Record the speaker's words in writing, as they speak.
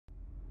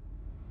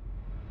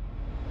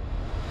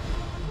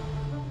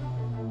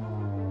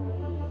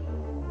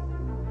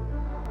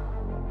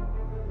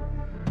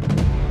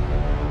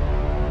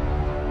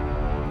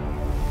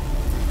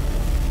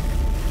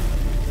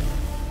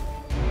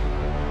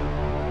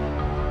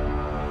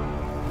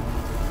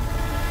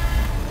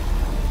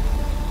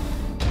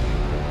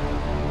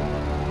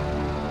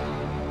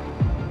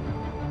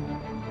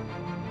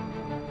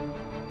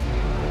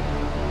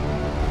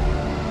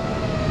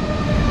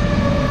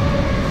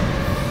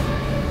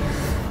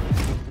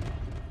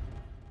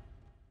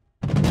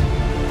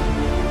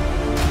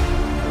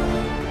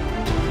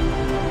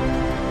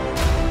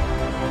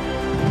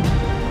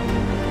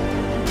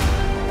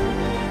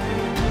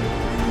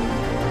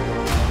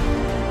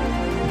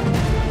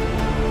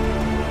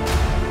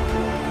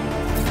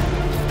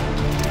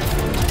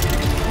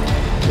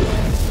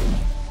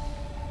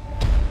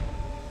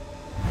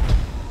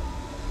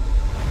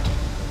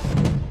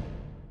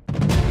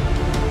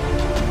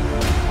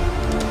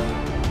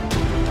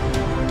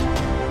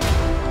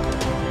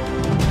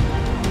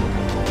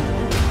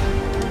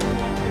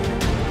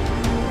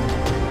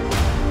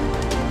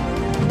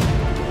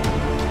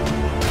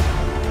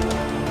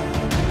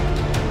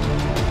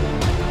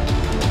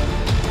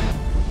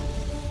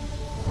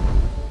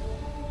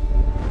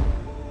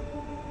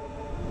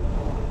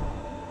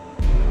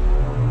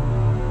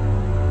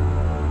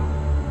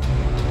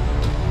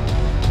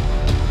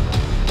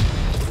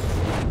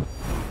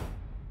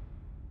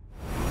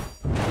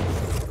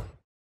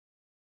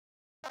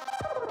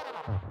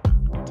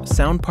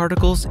Sound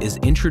Particles is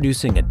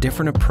introducing a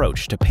different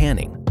approach to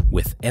panning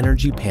with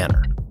Energy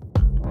Panner,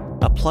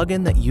 a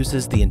plugin that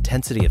uses the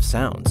intensity of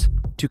sounds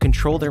to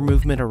control their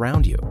movement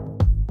around you.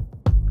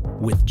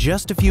 With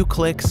just a few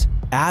clicks,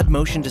 add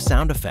motion to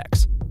sound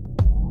effects,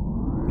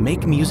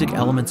 make music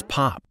elements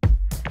pop,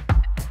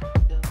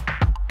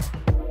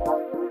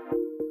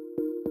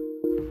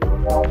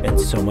 and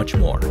so much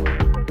more.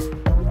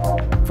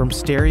 From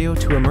stereo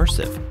to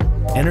immersive,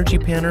 Energy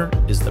Panner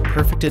is the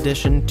perfect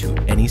addition to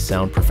any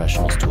sound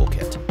professional's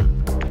toolkit.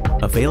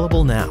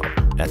 Available now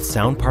at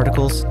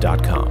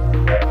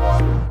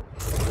soundparticles.com.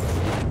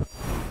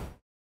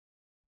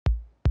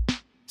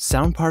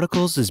 Sound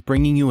Particles is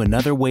bringing you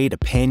another way to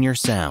pan your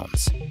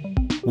sounds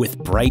with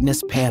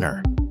Brightness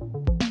Panner.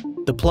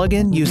 The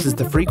plugin uses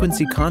the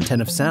frequency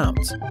content of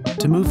sounds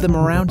to move them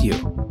around you.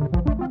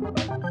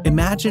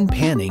 Imagine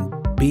panning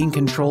being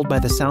controlled by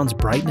the sound's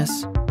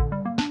brightness,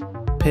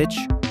 pitch,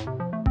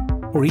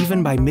 or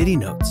even by MIDI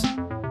notes.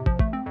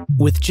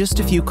 With just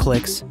a few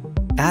clicks,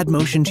 add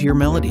motion to your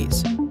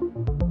melodies,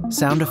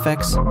 sound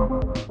effects,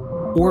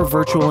 or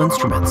virtual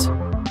instruments.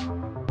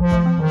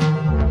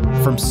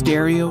 From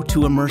stereo to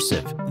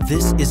immersive,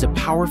 this is a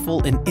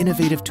powerful and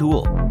innovative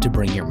tool to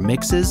bring your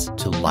mixes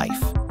to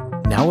life.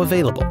 Now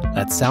available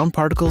at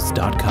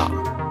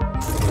soundparticles.com.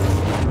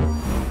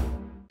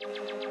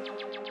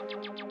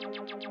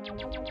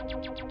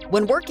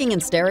 When working in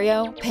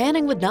stereo,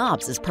 panning with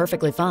knobs is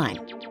perfectly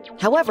fine.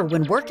 However,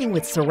 when working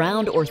with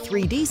surround or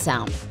 3D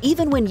sound,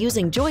 even when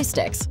using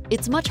joysticks,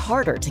 it's much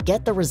harder to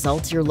get the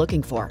results you're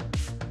looking for.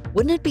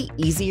 Wouldn't it be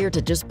easier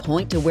to just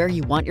point to where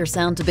you want your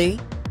sound to be?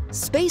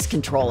 Space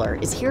Controller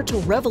is here to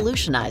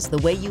revolutionize the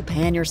way you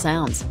pan your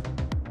sounds.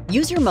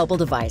 Use your mobile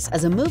device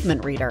as a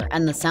movement reader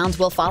and the sounds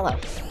will follow.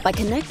 By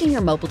connecting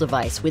your mobile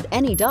device with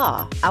any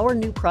DAW, our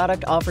new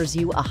product offers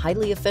you a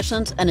highly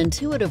efficient and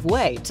intuitive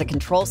way to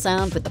control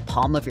sound with the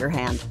palm of your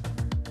hand.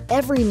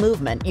 Every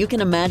movement you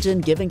can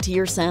imagine giving to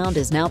your sound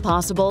is now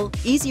possible,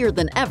 easier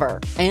than ever,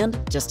 and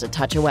just a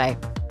touch away.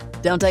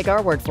 Don't take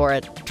our word for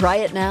it. Try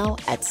it now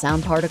at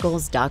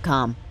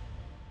soundparticles.com.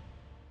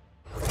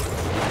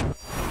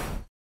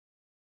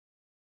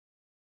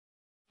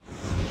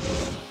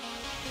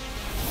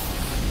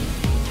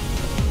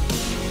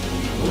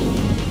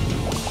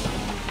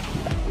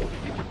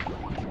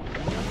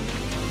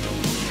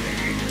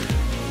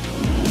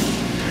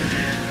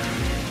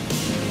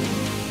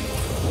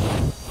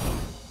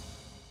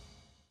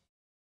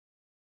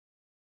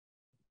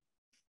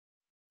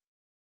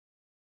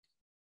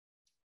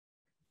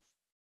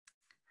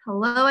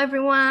 Hello,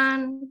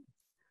 everyone.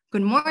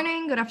 Good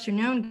morning, good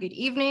afternoon, good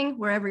evening,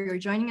 wherever you're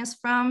joining us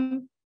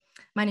from.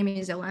 My name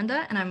is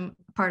Yolanda, and I'm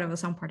part of the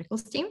Sound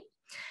Particles team.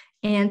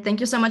 And thank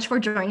you so much for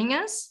joining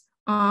us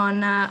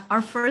on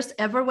our first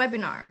ever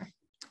webinar.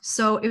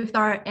 So if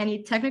there are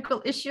any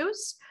technical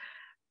issues,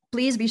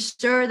 please be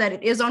sure that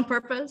it is on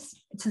purpose.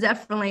 It's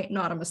definitely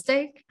not a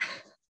mistake.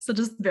 So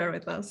just bear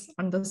with us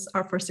on this,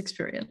 our first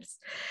experience.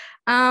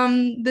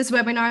 This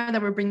webinar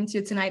that we're bringing to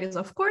you tonight is,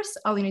 of course,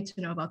 all you need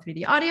to know about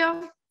 3D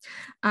audio.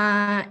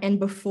 And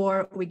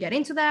before we get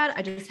into that,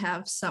 I just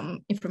have some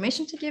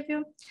information to give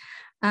you.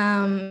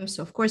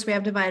 So of course, we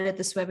have divided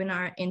this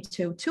webinar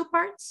into two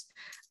parts.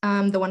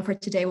 The one for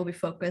today will be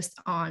focused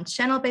on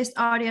channel-based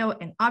audio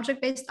and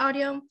object-based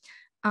audio.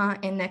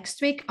 And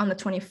next week on the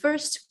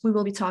 21st, we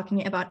will be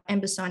talking about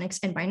ambisonics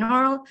and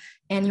binaural,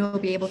 and you will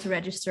be able to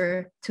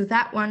register to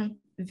that one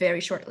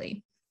very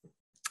shortly.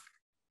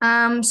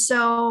 Let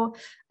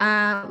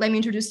me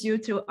introduce you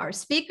to our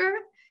speaker.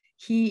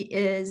 He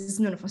is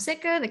Nuno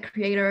Fonseca, the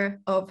creator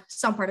of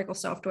Sound Particle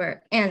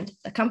Software and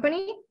the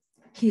company.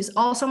 He's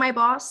also my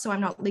boss, so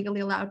I'm not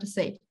legally allowed to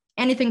say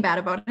anything bad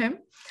about him.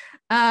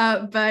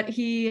 But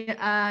he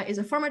is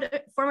a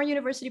former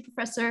university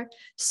professor,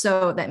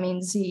 so that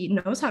means he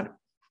knows how to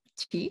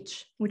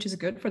teach, which is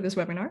good for this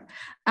webinar.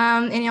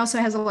 And he also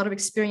has a lot of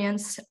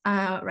experience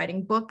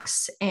writing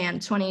books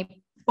and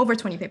over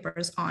 20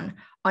 papers on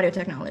audio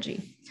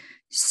technology.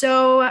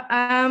 So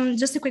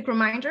just a quick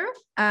reminder,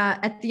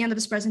 at the end of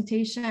this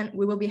presentation,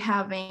 we will be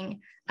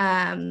having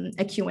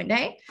a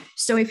Q&A.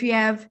 So if you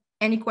have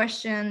any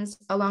questions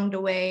along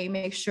the way,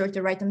 make sure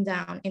to write them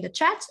down in the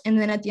chat. And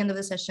then at the end of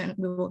the session,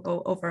 we will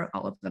go over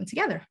all of them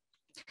together.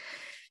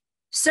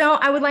 So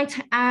I would like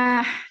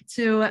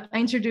to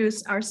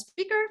introduce our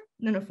speaker,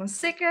 Nuno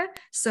Fonseca,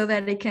 so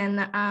that they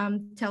can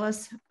tell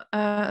us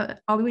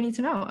all we need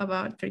to know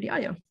about 3D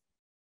audio.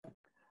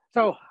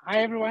 So,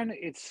 hi everyone,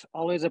 it's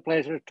always a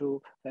pleasure to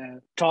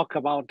talk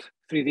about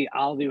 3D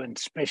audio and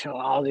spatial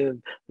audio.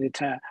 It's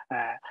a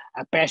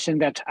passion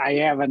that I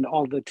have and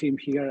all the team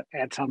here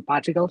at Sound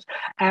Particles.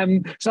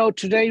 So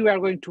today we are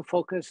going to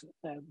focus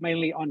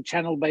mainly on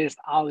channel-based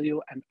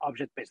audio and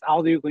object-based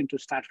audio. We're going to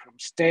start from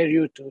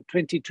stereo to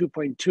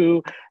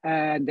 22.2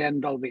 and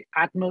then Dolby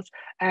Atmos.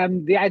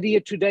 The idea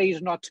today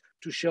is not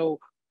to show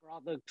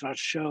product or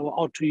show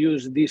how to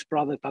use this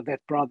product or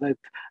that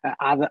product,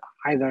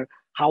 either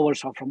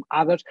ours or from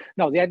others.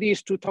 No, the idea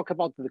is to talk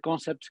about the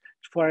concepts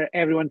for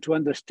everyone to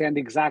understand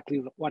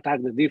exactly what are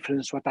the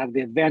differences, what are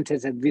the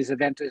advantages and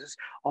disadvantages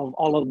of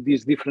all of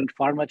these different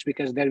formats,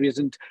 because there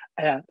isn't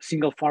a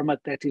single format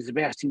that is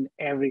best in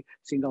every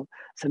single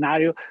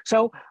scenario.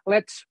 So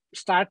let's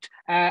start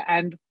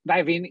and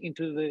dive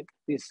into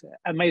this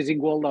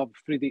amazing world of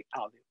 3D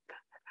audio.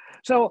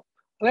 So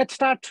let's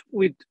start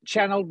with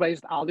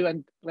channel-based audio,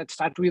 and let's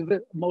start with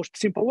the most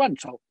simple one.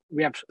 So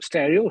we have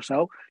stereo,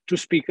 so two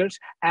speakers,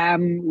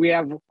 and we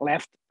have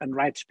left and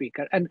right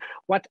speaker. And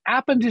what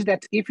happens is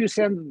that if you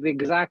send the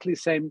exactly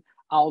same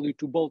audio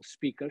to both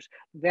speakers,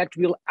 that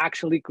will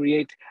actually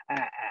create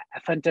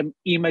a phantom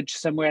image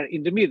somewhere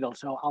in the middle.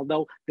 So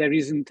although there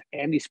isn't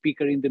any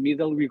speaker in the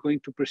middle, we're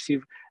going to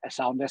perceive a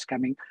sound that's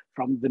coming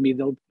from the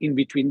middle in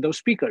between those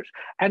speakers.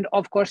 And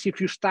of course,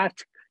 if you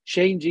start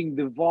changing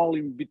the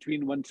volume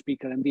between one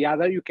speaker and the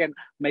other, you can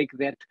make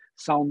that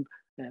sound,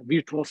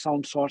 virtual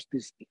sound source,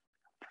 this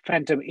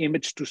phantom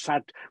image, to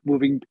start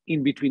moving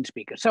in between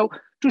speakers. So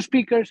two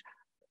speakers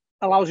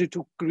allows you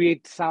to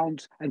create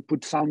sounds and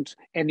put sounds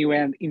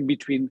anywhere in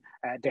between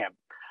them.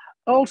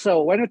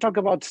 Also, when we talk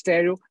about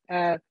stereo,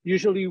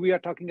 usually we are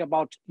talking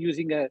about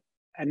using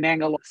an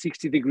angle of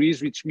 60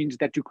 degrees, which means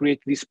that you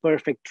create this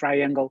perfect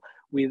triangle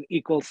with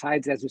equal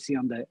sides, as you see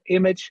on the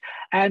image.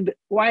 And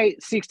why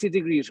 60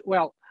 degrees?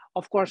 Well,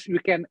 of course, you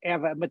can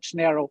have a much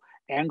narrow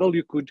angle.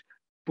 You could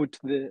put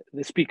the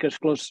speakers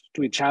close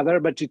to each other,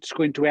 but it's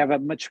going to have a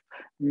much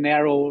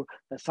narrow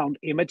sound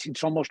image.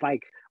 It's almost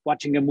like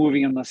watching a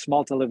movie on a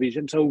small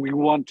television. So we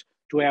want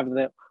to have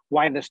the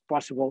widest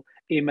possible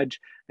image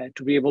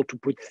to be able to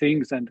put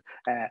things and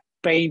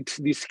paint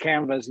this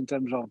canvas in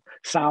terms of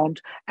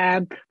sound.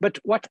 But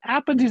what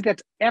happens is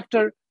that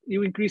after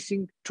you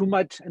increasing too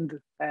much and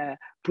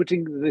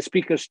putting the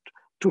speakers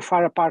too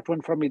far apart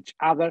one from each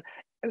other,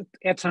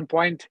 at some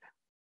point,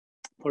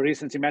 for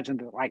instance, imagine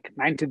like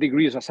 90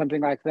 degrees or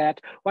something like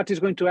that, what is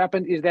going to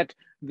happen is that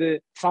the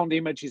sound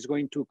image is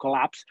going to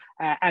collapse.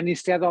 And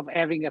instead of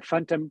having a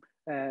phantom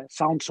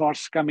sound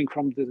source coming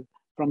from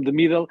the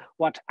middle,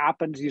 what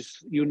happens is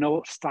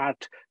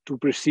start to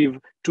perceive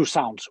two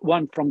sounds,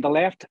 one from the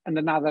left and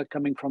another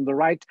coming from the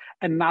right,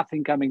 and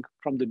nothing coming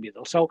from the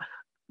middle. So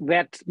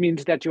that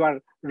means that you are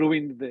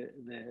ruining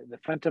the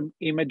phantom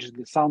image,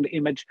 the sound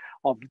image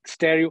of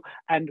stereo,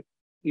 and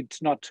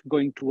it's not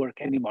going to work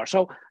anymore.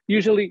 So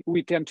usually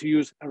we tend to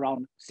use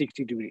around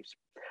 60 degrees.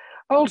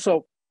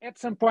 Also, at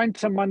some point,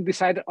 someone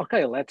decided,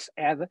 okay, let's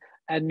add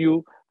a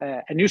new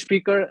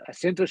speaker, a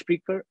center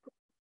speaker,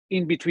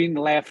 in between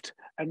left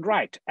and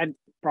right. And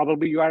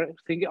probably you are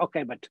thinking,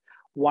 okay, but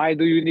why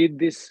do you need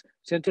this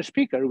center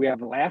speaker? We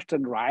have left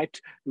and right.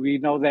 We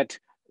know that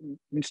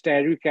in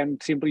stereo, you can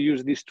simply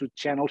use these two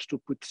channels to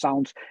put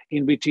sounds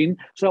in between.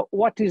 So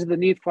what is the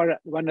need for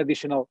one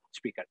additional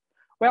speaker?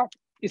 Well,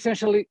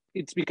 essentially,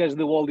 it's because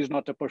the world is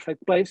not a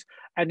perfect place.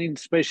 And in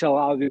spatial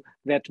audio,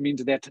 that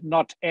means that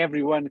not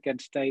everyone can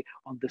stay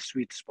on the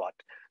sweet spot.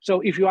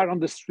 So if you are on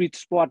the sweet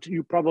spot,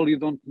 you probably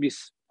don't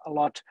miss a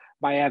lot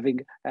by having,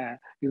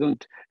 you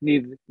don't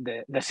need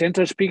the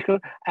center speaker.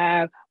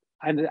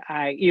 And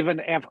I even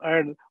have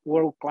heard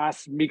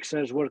world-class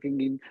mixers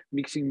working in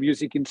mixing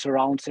music in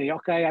surround say,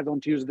 okay, I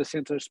don't use the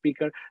center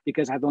speaker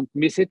because I don't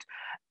miss it.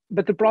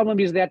 But the problem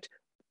is that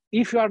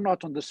if you are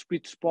not on the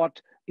sweet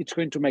spot, it's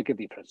going to make a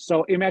difference.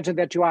 So imagine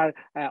that you are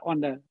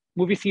on the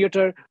movie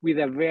theater with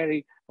a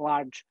very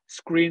large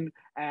screen,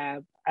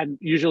 and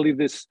usually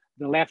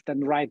the left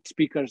and right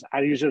speakers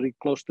are usually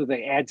close to the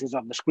edges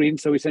of the screen.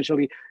 So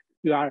essentially,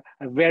 you are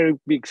a very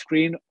big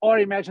screen, or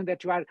imagine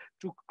that you are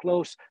too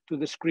close to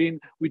the screen,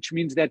 which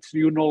means that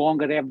you no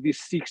longer have this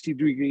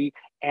 60-degree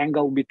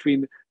angle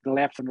between the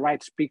left and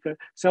right speaker.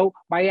 So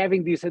by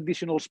having this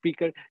additional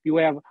speaker, you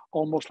have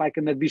almost like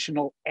an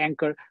additional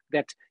anchor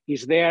that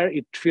is there.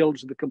 It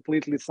fills the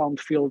completely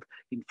sound field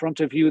in front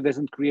of you,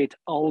 doesn't create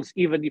holes,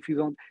 even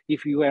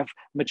if you have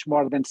much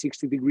more than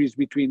 60 degrees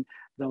between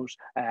those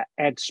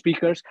edge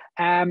speakers,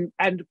 and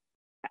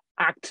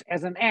act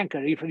as an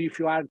anchor. Even if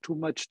you are too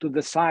much to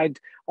the side,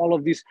 all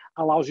of this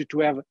allows you to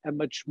have a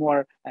much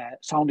more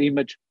sound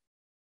image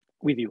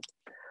with you.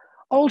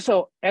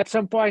 Also, at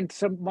some point,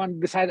 someone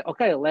decided,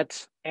 okay,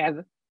 let's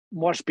add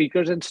more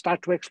speakers and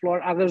start to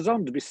explore other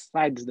zones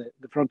besides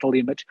the frontal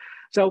image.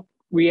 So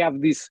we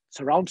have these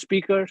surround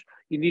speakers.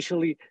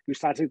 Initially, we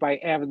started by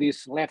having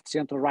this left,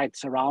 center, right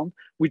surround,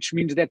 which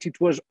means that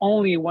it was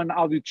only one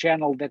audio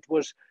channel that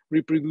was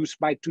reproduced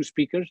by two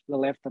speakers, the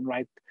left and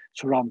right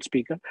surround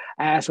speaker.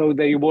 So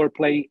they were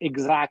playing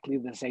exactly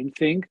the same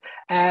thing.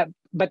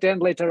 But then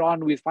later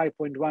on with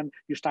 5.1,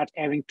 you start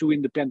having two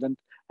independent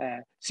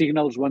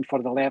signals, one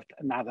for the left,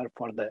 another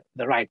for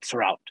the right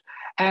surround.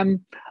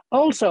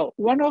 Also,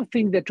 one of the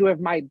things that you have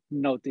might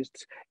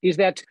noticed is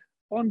that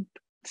on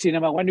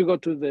cinema, when you go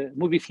to the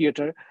movie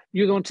theater,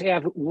 you don't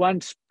have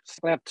one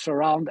left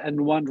surround and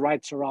one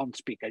right surround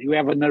speaker. You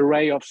have an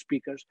array of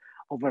speakers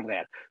over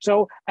there.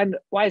 So, and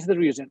why is the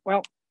reason?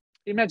 Well,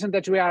 imagine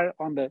that we are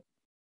on the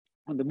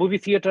movie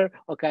theater,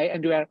 okay,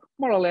 and you are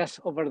more or less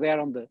over there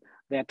on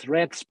that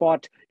red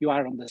spot. You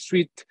are on the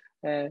sweet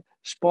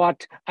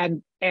spot,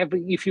 and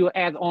if you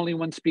add only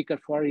one speaker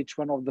for each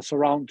one of the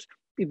surrounds,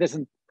 it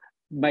doesn't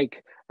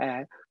make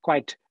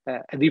quite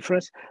a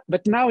difference.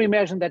 But now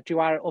imagine that you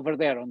are over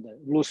there on the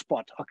blue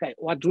spot. Okay,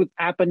 what would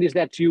happen is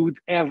that you would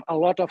have a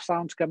lot of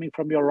sounds coming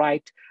from your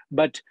right,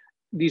 but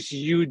this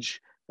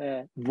huge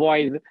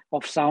void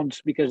of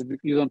sounds because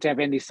you don't have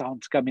any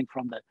sounds coming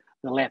from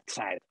the left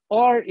side.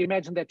 Or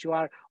imagine that you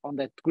are on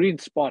that green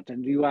spot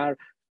and you are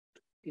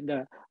in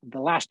the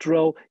last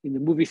row in the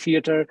movie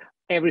theater,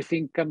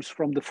 everything comes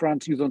from the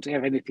front, you don't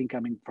have anything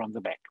coming from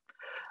the back.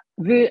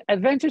 The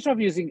advantage of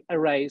using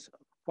arrays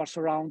for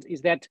surround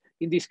is that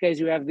in this case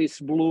you have this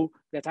blue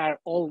that are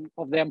all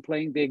of them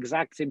playing the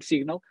exact same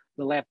signal,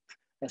 the left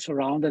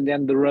surround, and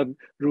then the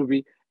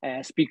ruby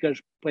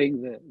speakers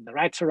playing the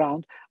right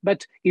surround.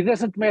 But it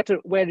doesn't matter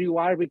where you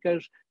are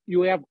because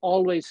you have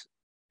always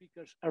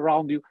speakers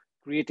around you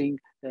creating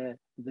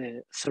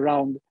the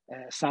surround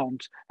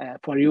sound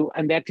for you,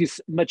 and that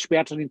is much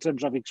better in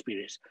terms of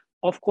experience.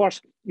 Of course,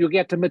 you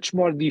get a much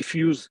more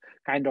diffuse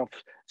kind of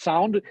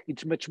sound.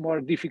 It's much more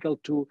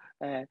difficult to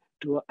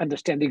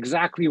understand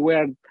exactly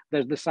where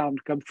does the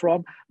sound come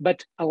from,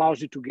 but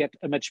allows you to get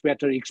a much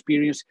better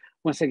experience,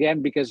 once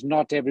again, because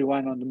not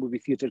everyone on the movie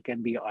theater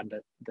can be on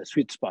the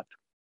sweet spot.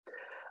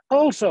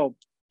 Also,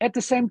 at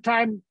the same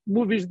time,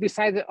 movies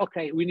decided,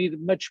 okay, we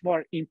need much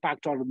more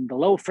impact on the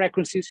low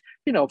frequencies,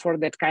 for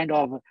that kind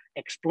of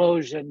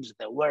explosions,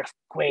 the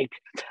earthquake.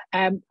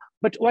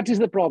 But what is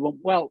the problem?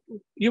 Well,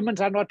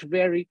 humans are not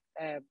very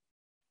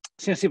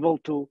sensible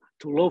to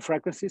low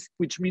frequencies,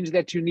 which means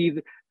that you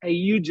need a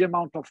huge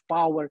amount of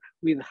power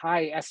with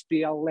high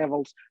SPL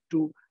levels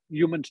to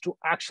humans to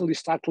actually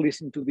start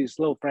listening to these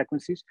low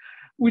frequencies,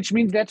 which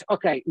means that,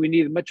 okay, we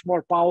need much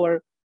more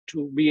power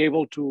to be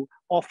able to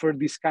offer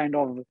this kind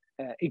of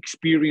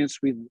experience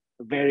with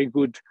very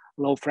good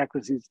low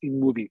frequencies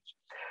in movies.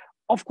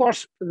 Of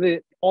course,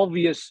 the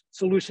obvious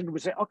solution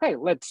would say, okay,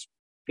 let's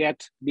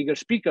get bigger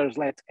speakers,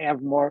 let's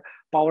have more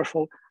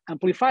powerful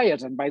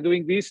amplifiers. And by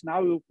doing this,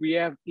 now we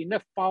have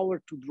enough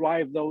power to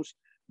drive those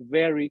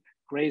very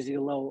crazy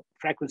low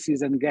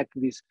frequencies and get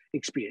this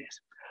experience.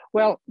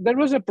 Well, there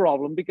was a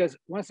problem because,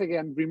 once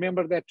again,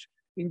 remember that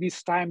in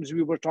these times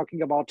we were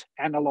talking about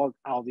analog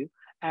audio.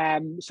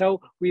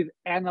 So with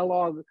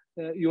analog,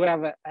 you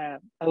have a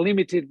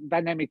limited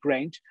dynamic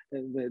range,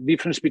 the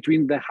difference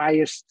between the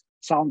highest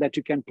sound that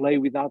you can play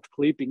without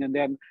clipping and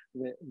then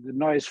the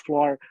noise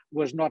floor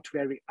was not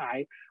very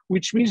high,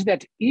 which means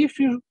that if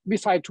you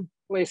decide to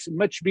place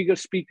much bigger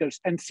speakers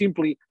and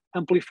simply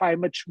amplify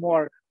much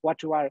more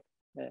what you are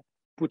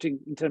putting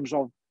in terms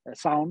of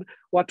sound,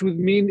 what would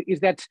mean is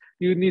that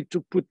you need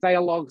to put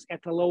dialogues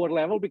at a lower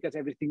level because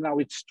everything now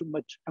it's too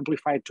much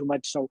amplified too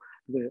much, so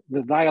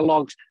the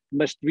dialogues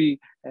must be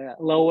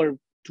lower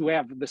to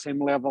have the same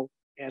level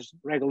as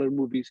regular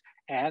movies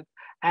have.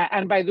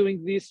 And by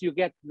doing this, you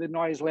get the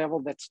noise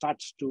level that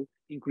starts to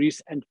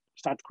increase and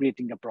start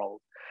creating a problem.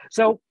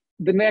 So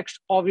the next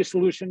obvious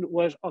solution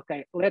was,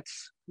 okay,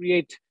 let's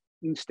create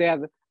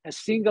instead a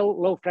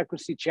single low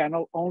frequency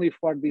channel only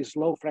for this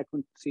low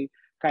frequency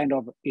kind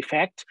of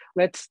effect.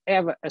 Let's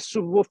have a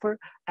subwoofer,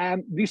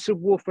 and this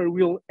subwoofer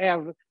will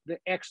have the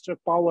extra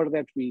power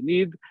that we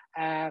need.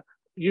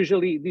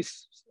 Usually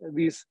this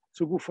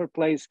subwoofer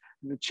plays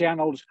the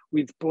channels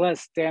with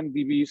plus 10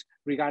 dBs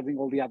regarding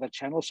all the other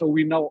channels. So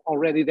we know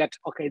already that,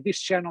 okay, this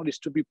channel is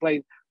to be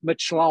played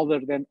much louder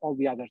than all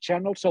the other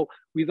channels. So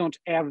we don't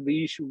have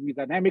the issue with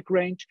dynamic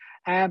range.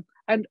 And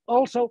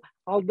also,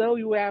 although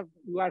you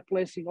are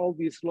placing all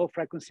this low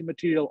frequency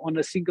material on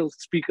a single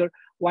speaker,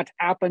 what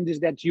happens is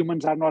that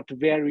humans are not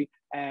very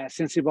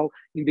sensible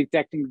in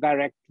detecting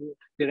direct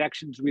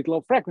directions with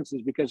low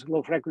frequencies, because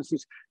low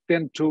frequencies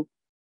tend to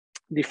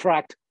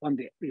diffract on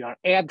your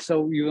head,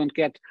 so you don't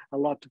get a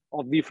lot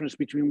of difference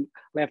between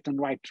left and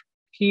right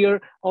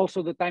here.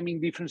 Also, the timing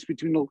difference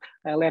between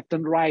left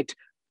and right,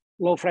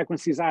 low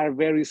frequencies are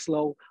very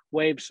slow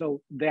waves,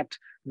 so that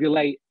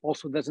delay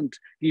also doesn't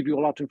give you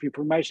a lot of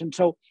information.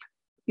 So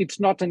it's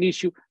not an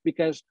issue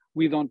because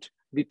we don't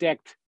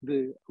detect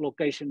the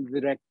location,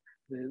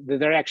 the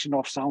direction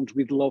of sounds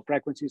with low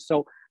frequencies.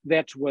 So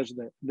that was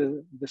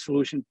the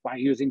solution by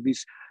using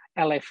this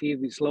LFE,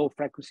 these low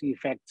frequency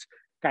effects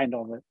kind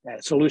of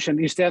a solution,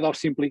 instead of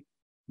simply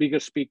bigger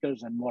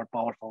speakers and more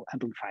powerful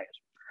amplifiers.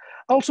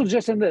 Also,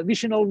 just an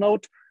additional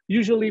note,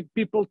 usually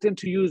people tend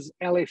to use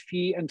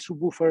LFE and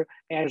subwoofer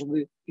as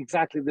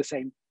exactly the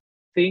same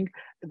thing.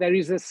 There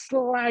is a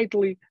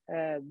slightly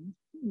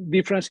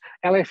difference.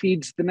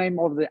 LFE is the name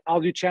of the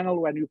audio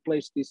channel when you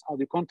place this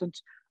audio content.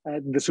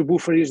 The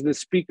subwoofer is the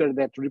speaker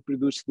that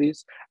reproduces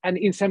this. And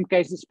in some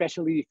cases,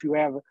 especially if you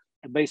have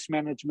a base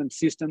management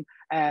system,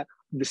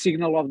 the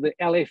signal of the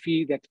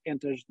LFE that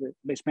enters the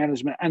base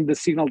management and the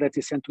signal that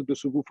is sent to the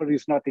subwoofer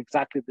is not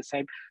exactly the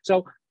same.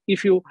 So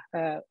if you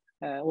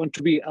want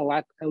to be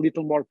a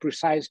little more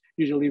precise,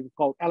 usually we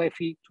call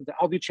LFE to the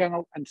audio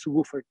channel and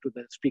subwoofer to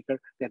the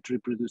speaker that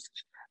reproduces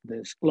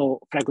this low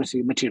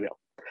frequency material.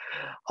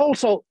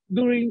 Also,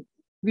 during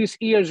these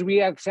years, we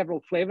had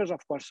several flavors,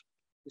 of course,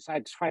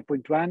 besides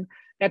 5.1.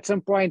 At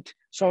some point,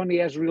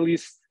 Sony has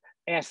released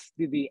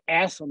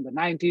SDDS on the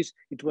 90s.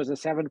 It was a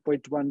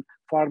 7.1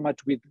 format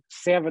with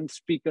 7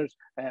 speakers,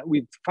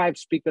 with 5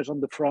 speakers on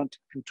the front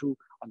and 2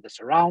 on the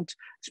surround.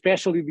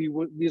 Especially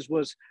this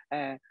was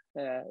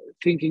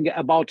thinking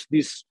about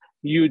these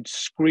huge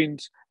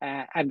screens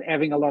and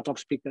having a lot of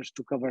speakers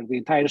to cover the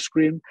entire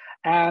screen.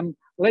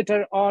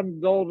 Later on,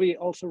 Dolby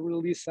also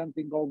released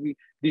something called the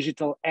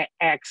Digital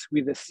X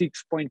with a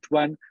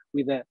 6.1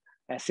 with a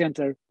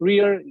center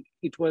rear.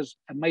 It was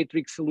a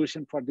matrix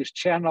solution for this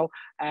channel,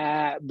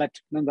 but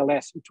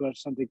nonetheless, it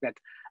was something that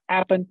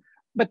happened.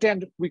 But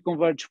then we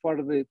converged for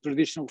the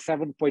traditional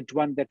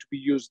 7.1 that we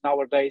use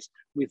nowadays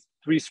with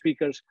 3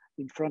 speakers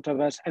in front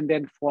of us, and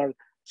then 4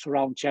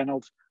 surround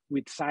channels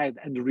with side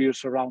and rear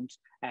surrounds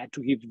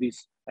to give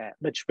this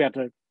much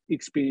better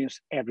experience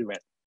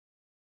everywhere.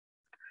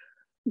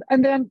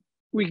 And then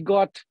we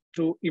got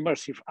to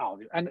immersive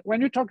audio. And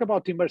when you talk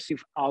about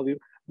immersive audio,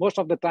 most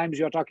of the times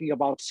you're talking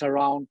about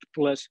surround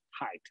plus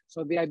height.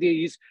 So the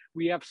idea is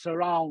we have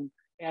surround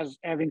as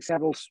having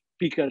several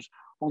speakers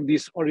on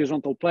this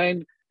horizontal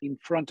plane, in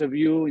front of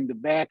you, in the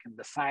back, and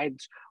the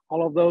sides,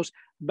 all of those.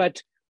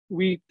 But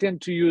we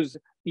tend to use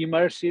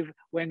immersive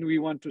when we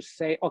want to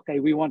say, okay,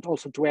 we want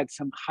also to add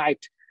some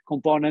height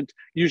component,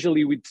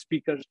 usually with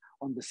speakers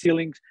on the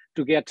ceilings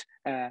to get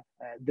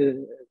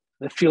the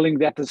feeling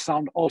that the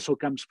sound also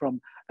comes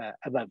from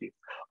above you.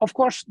 Of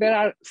course, there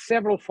are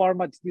several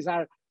formats. These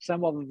are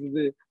some of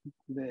the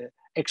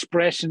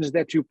expressions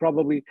that you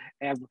probably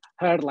have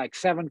heard, like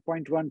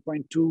 7.1.2,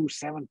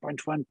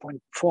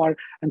 7.1.4,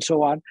 and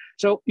so on.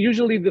 So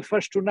usually the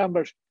first 2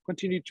 numbers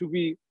continue to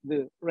be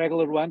the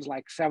regular ones,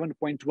 like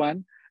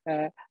 7.1,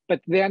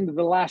 but then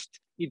the last,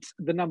 it's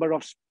the number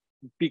of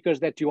speakers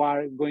that you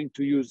are going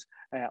to use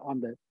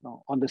on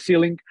the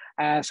ceiling.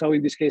 So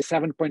in this case,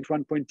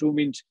 7.1.2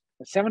 means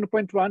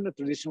 7.1, a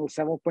traditional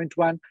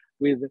 7.1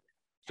 with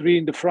 3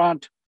 in the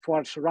front,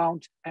 4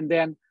 surround, and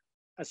then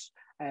a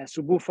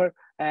subwoofer,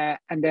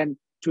 and then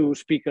 2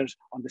 speakers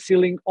on the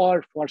ceiling,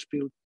 or 4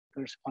 speakers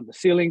on the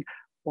ceiling,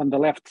 on the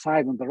left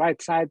side, on the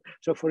right side.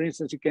 So for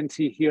instance, you can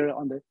see here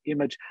on the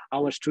image,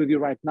 our studio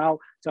right now.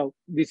 So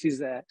this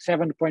is a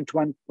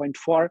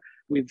 7.1.4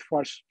 with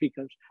 4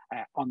 speakers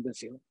on the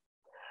ceiling.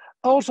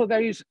 Also,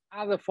 there is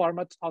other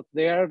formats out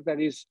there. There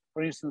is,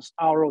 for instance,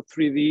 Auro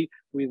 3D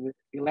with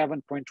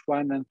 11.1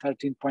 and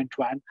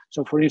 13.1.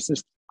 So for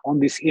instance, on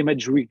this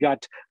image, we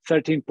got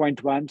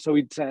 13.1. So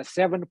it's a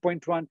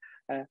 7.1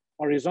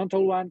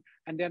 horizontal one.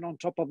 And then on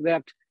top of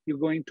that, you're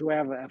going to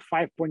have a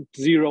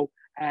 5.0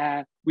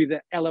 with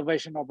an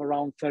elevation of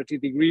around 30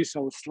 degrees,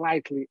 so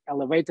slightly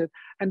elevated.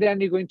 And then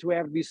you're going to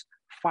have this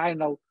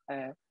final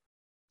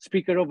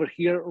speaker over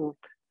here,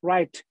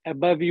 right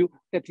above you,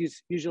 that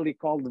is usually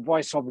called the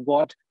voice of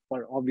God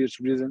for obvious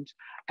reasons.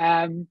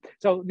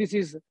 So this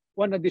is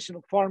one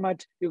additional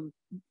format. You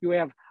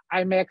have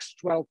IMAX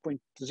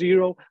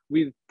 12.0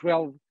 with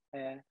 12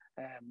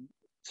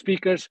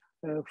 speakers,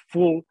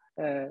 full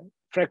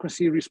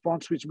frequency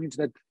response, which means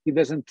that it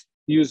doesn't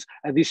use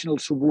additional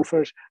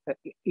subwoofers.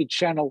 Each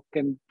channel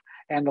can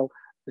handle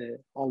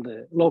all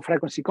the low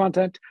frequency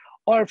content.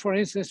 Or for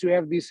instance, you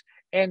have this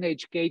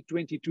NHK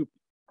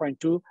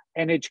 22.2.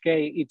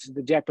 NHK, it's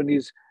the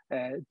Japanese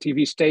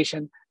TV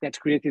station that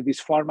created this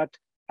format,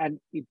 and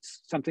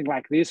it's something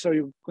like this. So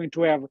you're going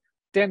to have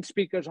 10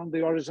 speakers on the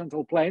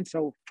horizontal plane,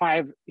 so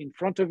 5 in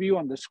front of you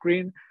on the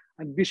screen,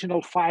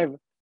 additional 5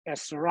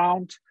 as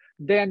surround.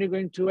 Then you're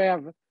going to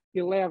have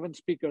 11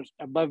 speakers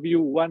above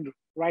you, 1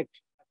 right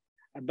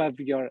above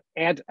your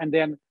head, and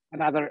then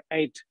another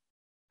 8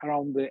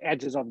 around the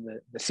edges of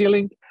the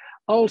ceiling.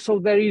 Also,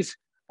 there is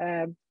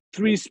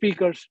 3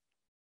 speakers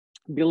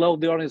below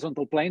the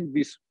horizontal plane,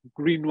 these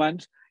green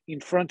ones in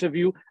front of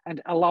you,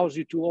 and allows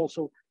you to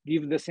also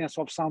give the sense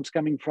of sounds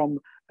coming from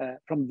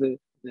the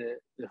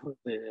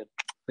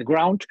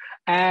ground.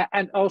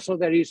 And also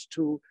there is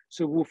 2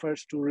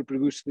 subwoofers to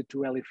reproduce the 2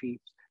 LFE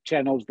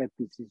channels that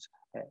this is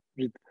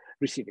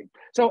receiving.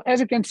 So as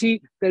you can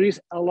see, there is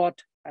a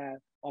lot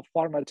of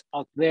formats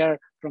out there,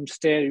 from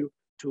stereo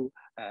to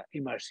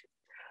immersive.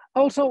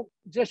 Also,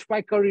 just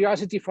by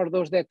curiosity, for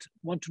those that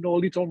want to know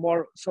a little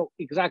more, so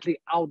exactly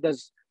how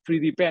does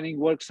 3D panning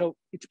work? So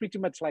it's pretty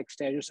much like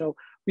stereo. So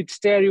with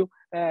stereo,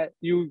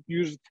 you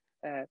use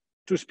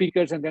 2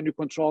 speakers, and then you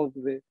control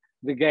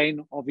the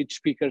gain of each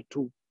speaker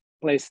to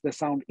place the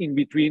sound in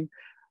between.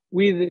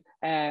 With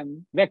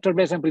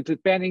vector-based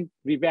amplitude panning,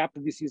 VBAP,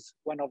 this is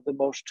one of the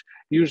most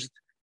used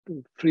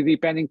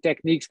 3D panning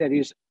techniques. There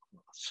is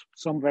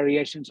some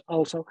variations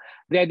also.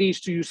 The idea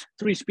is to use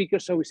 3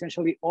 speakers, so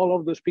essentially all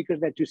of the speakers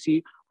that you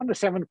see on the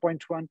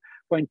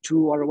 7.1.2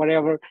 or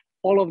whatever,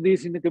 all of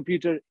this in the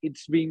computer,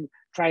 it's being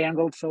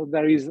triangled, so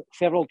there is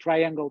several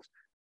triangles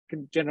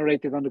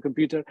generated on the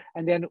computer.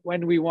 And then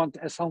when we want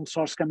a sound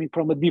source coming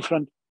from a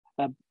different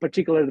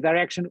particular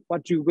direction,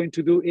 what you're going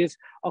to do is,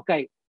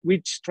 okay,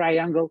 which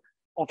triangle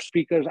of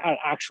speakers are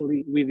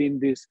actually within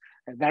this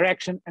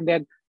direction, and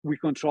then we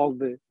control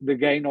the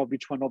gain of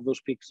each one of those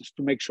speakers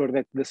to make sure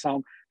that the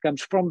sound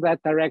comes from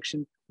that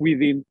direction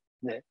within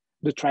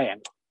the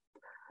triangle.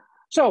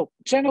 So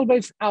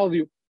channel-based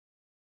audio,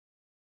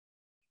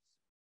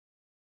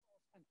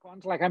 and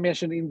cons, like I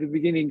mentioned in the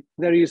beginning,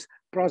 there is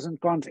pros and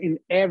cons in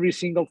every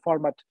single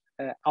format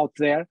out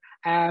there.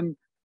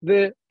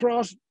 The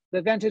pros, the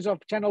advantage of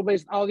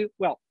channel-based audio,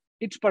 well,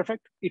 it's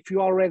perfect if you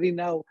already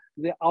know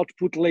the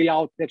output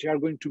layout that you are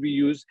going to be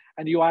used,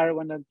 and you are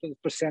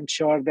 100%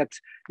 sure that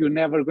you're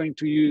never going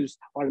to use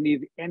or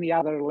need any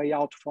other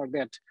layout for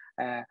that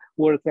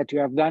work that you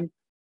have done.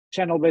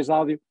 Channel-based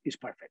audio is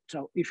perfect.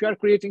 So if you are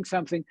creating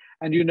something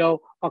and you know,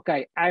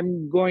 okay,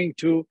 I'm going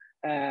to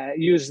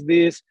use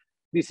this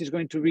is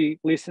going to be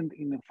listened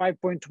in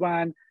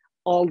 5.1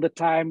 all the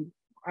time.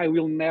 I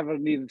will never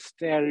need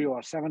stereo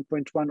or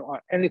 7.1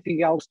 or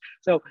anything else.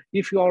 So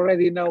if you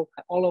already know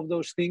all of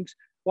those things,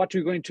 what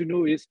you're going to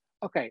do is,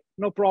 okay,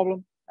 no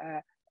problem.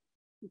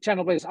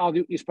 Channel-based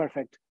audio is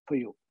perfect for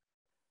you.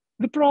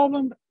 The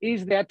problem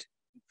is that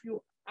if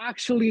you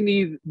actually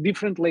need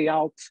different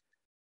layouts,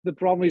 the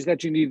problem is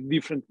that you need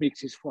different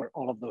mixes for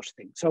all of those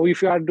things. So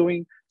if you are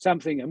doing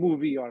something, a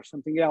movie or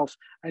something else,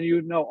 and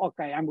you know,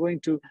 okay, I'm going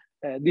to,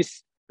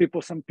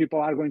 some people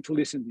are going to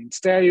listen in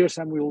stereo,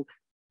 some will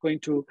going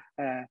to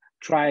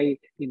try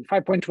in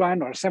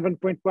 5.1 or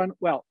 7.1,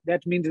 well,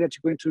 that means that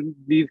you're going to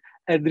need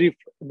a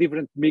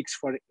different mix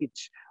for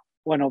each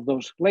one of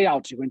those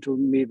layouts. You're going to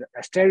need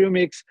a stereo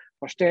mix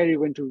for stereo, you're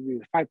going to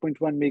need a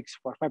 5.1 mix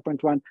for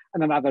 5.1,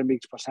 and another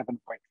mix for 7.1.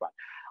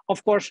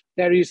 Of course,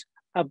 there is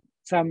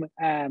some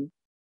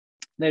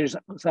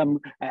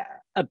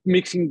up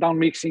mixing, down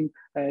mixing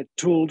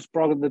tools,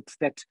 programs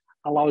that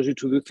allows you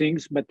to do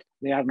things, but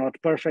they are not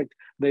perfect.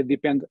 They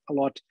depend a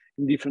lot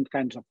in different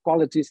kinds of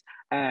qualities,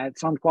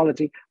 sound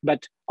quality.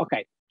 But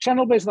okay,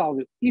 channel-based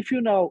audio, if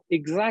you know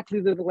exactly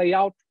the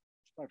layout,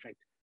 it's perfect.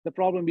 The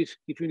problem is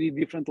if you need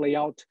different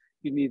layout,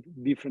 you need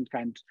different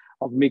kinds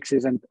of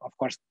mixes, and of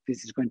course,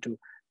 this is going to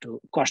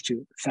cost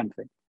you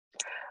something.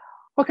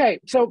 Okay,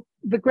 so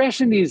the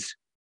question is,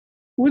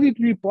 would it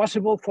be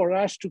possible for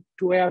us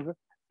to have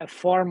a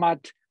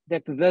format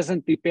that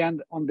doesn't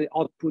depend on the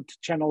output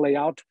channel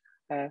layout?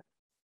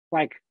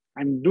 Like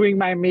I'm doing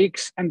my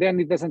mix, and then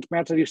it doesn't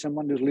matter if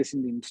someone is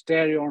listening in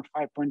stereo or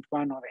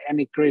 5.1 or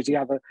any crazy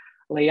other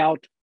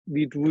layout,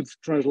 it would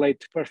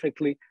translate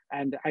perfectly,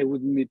 and I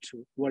wouldn't need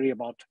to worry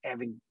about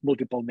having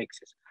multiple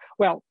mixes.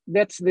 Well,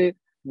 that's the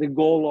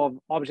goal of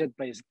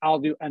object-based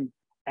audio and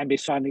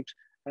ambisonics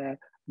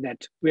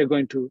that we're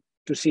going to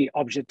see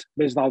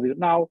object-based audio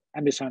now,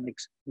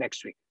 ambisonics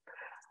next week.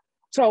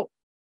 So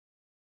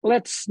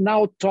let's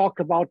now talk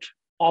about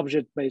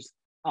object-based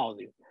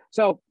audio.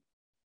 So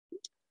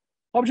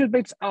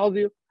object-based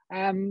audio,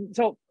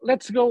 so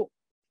let's go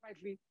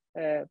slightly,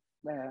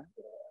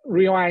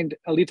 rewind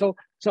a little.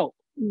 So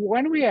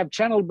when we have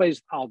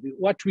channel-based audio,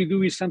 what we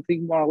do is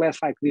something more or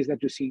less like this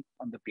that you see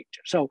on the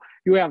picture. So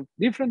you have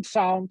different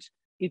sounds.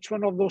 Each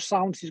one of those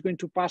sounds is going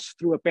to pass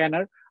through a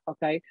panner,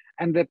 okay?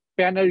 And that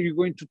panner, you're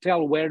going to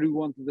tell where you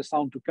want the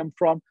sound to come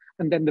from.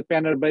 And then the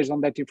panner, based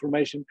on that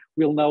information,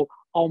 will know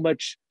how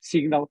much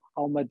signal,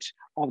 how much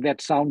of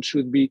that sound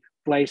should be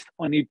placed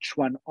on each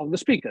one of the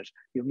speakers.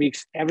 You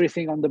mix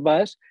everything on the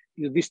bus,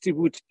 you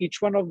distribute each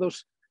one of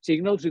those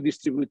signals, you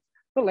distribute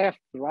the left,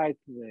 the right,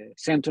 the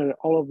center,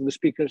 all of the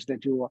speakers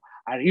that you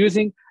are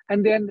using.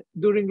 And then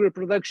during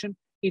reproduction,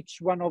 each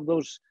one of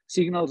those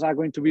signals are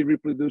going to be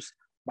reproduced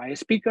by a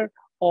speaker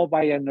or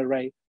by an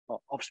array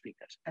of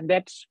speakers. And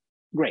that's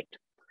great.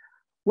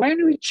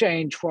 When we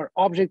change for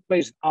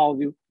object-based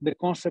audio, the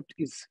concept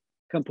is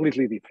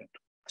completely different.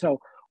 So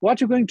what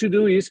you're going to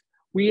do is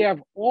we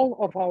have all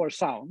of our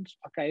sounds,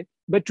 okay,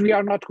 but we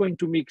are not going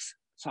to mix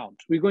sounds.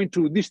 We're going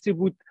to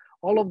distribute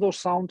all of those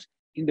sounds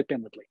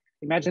independently.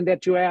 Imagine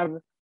that you have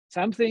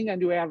something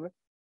and you have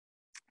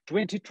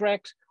 20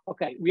 tracks.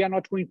 Okay, we are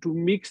not going to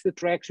mix the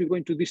tracks. We're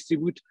going to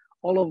distribute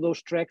all of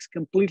those tracks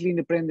completely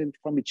independent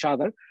from each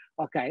other,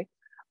 okay?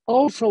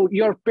 Also,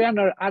 your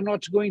panner are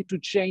not going to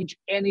change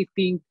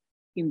anything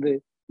in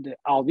the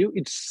audio.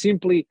 It's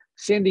simply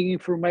sending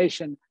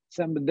information,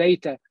 some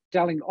data,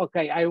 telling,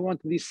 okay, I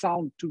want this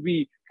sound to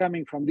be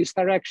coming from this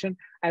direction.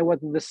 I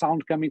want the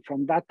sound coming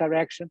from that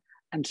direction,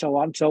 and so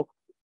on. So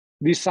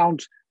these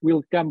sounds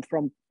will come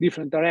from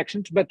different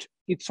directions, but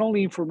it's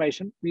only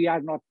information. We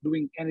are not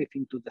doing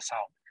anything to the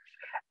sound.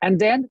 And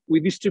then we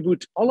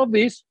distribute all of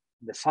this,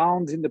 the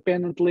sounds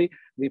independently,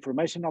 the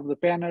information of the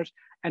panners,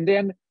 and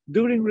then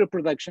during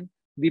reproduction,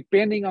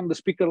 depending on the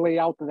speaker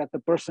layout that the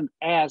person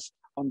has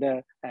on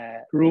their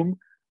room,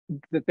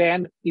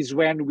 then is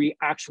when we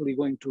actually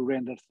going to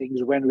render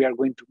things, when we are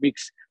going to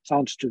mix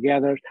sounds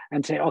together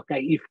and say, okay,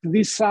 if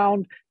this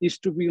sound is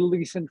to be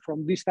listened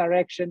from this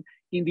direction,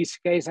 in this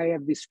case, I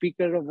have this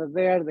speaker over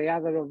there, the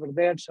other over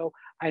there, so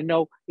I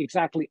know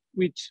exactly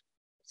which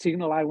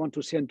signal I want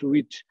to send to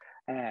each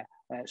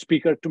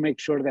speaker to make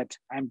sure that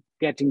I'm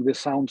getting the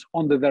sounds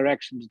on the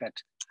directions that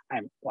I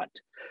want.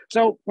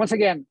 So once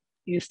again,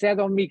 instead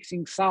of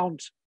mixing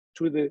sounds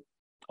to the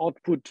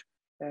output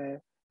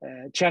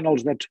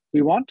channels that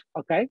we want,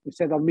 okay,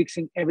 instead of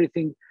mixing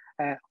everything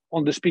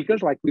on the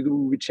speakers like we do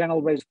with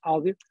channel-based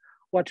audio,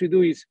 what we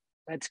do is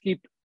let's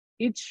keep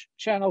each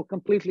channel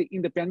completely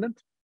independent,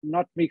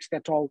 not mixed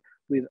at all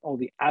with all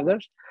the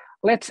others.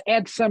 Let's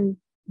add some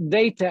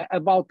data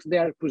about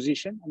their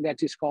position, and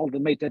that is called the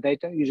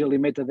metadata. Usually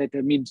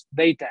metadata means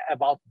data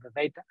about the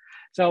data.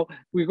 So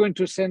we're going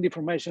to send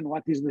information,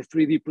 what is the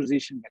 3D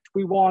position that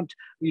we want,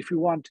 if we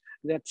want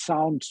that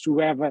sound to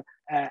have a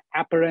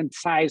apparent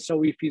size,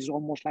 so if it's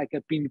almost like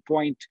a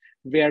pinpoint,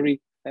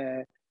 very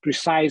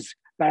precise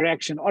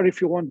direction, or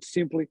if you want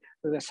simply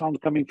the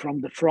sound coming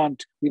from the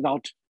front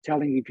without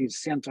telling if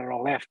it's center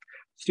or left.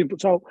 Simple.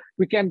 So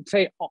we can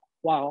say, oh,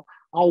 wow,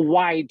 how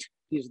wide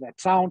is that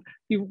sound?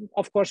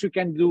 Of course, you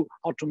can do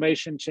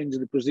automation, change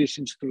the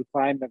positions through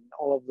time and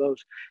all of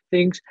those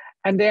things.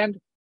 And then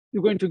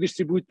you're going to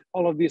distribute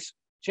all of these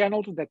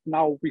channels that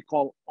now we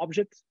call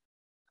objects.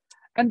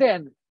 And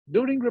then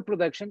during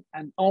reproduction,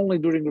 and only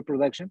during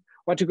reproduction,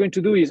 what you're going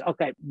to do is,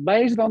 okay,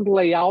 based on the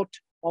layout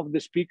of the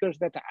speakers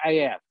that I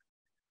have,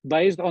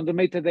 based on the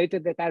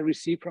metadata that I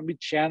receive from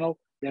each channel,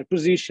 their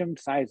position,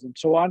 size, and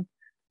so on,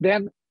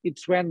 then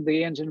it's when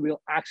the engine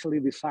will actually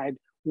decide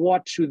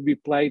what should be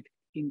played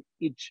in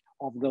each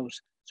of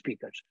those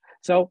speakers.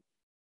 So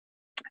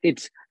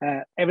it's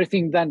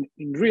everything done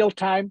in real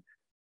time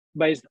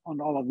based on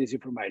all of this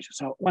information.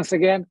 So once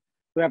again,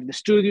 we have the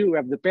studio, we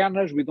have the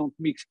panners, we don't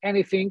mix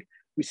anything.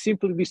 We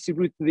simply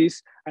distribute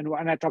this. And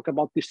when I talk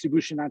about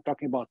distribution, I'm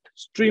talking about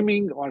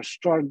streaming or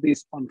store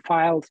this on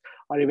files,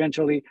 or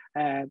eventually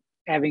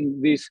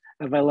having this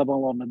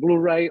available on a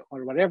Blu-ray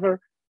or whatever.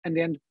 And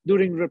then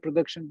during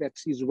reproduction, that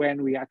is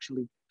when we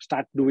actually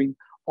start doing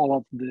all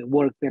of the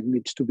work that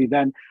needs to be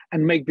done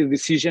and make the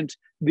decisions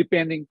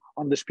depending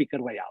on the speaker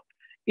layout.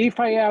 If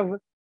I have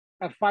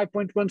a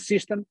 5.1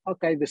 system,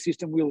 okay, the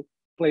system will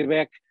play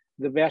back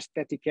the best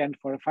that it can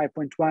for a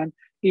 5.1.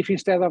 If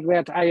instead of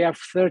that, I have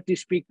 30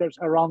 speakers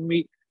around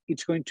me,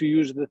 it's going to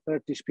use the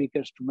 30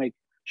 speakers to make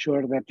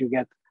sure that you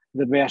get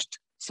the best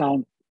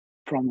sound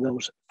from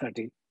those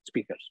 30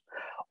 speakers.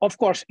 Of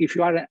course, if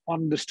you are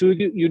on the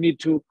studio, you need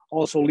to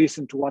also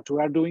listen to what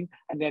we are doing,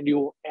 and then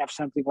you have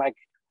something like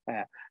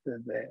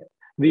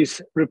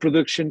this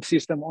reproduction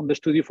system on the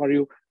studio for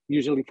you.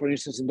 Usually, for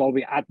instance, in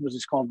Dolby Atmos,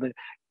 it's called the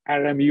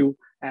RMU,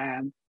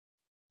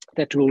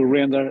 that will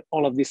render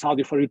all of this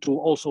audio for you to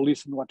also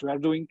listen to what we are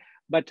doing.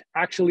 But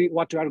actually,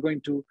 what you are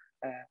going to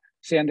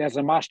send as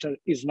a master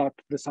is not,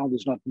 the sound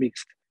is not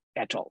mixed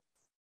at all.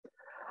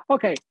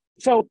 Okay,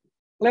 so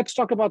let's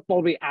talk about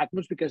Dolby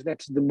Atmos, because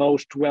that's the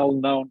most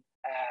well-known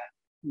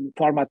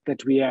format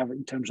that we have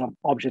in terms of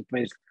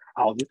object-based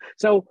audio.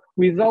 So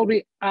with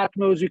Dolby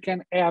Atmos, you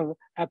can have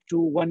up to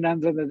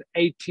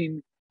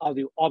 118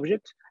 audio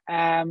objects,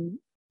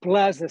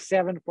 plus a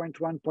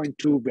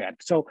 7.1.2 bed.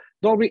 So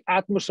Dolby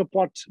Atmos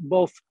supports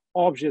both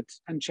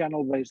objects and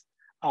channel-based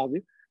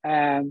audio,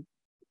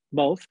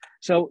 both.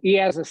 So he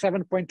has a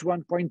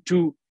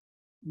 7.1.2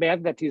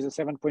 bed, that is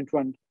a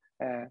 7.1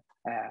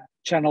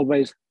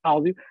 channel-based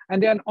audio.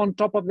 And then on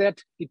top of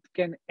that, it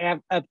can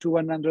have up to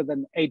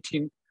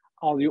 118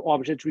 audio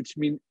objects, which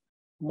mean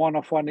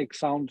monophonic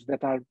sounds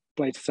that are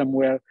placed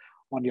somewhere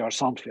on your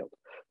sound field.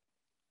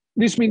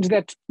 This means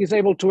that it's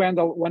able to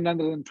handle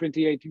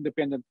 128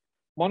 independent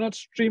mono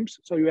streams.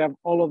 So you have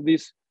all of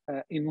this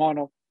in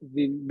mono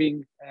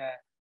being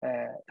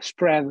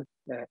spread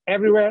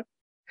everywhere.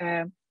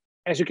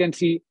 As you can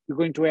see, you're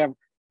going to have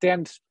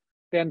 10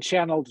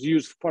 channels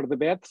used for the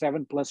bed,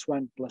 7 plus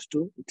 1 plus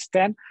 2, it's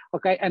 10.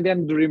 Okay, and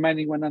then the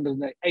remaining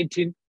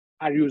 118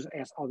 are used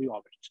as audio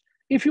objects.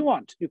 If you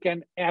want, you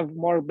can have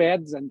more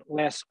beds and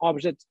less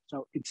objects.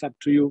 So it's up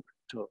to you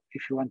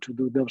if you want to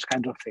do those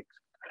kinds of things.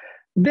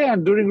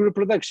 Then during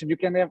reproduction, you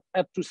can have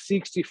up to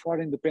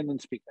 64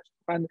 independent speakers.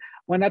 And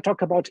when I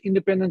talk about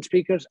independent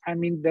speakers, I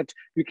mean that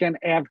you can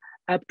have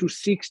up to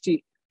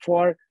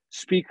 64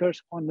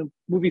 speakers on the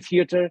movie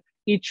theater,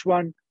 each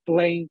one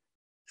playing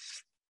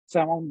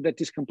sound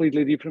that is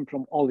completely different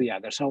from all the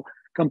others. So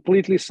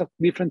completely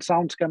different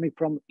sounds coming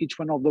from each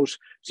one of those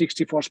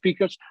 64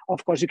 speakers.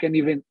 Of course, you can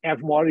even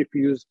have more if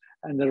you use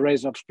an array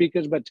of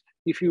speakers, but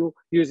if you're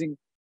using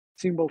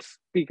single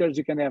speakers,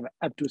 you can have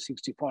up to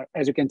 64.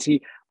 As you can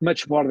see,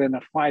 much more than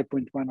a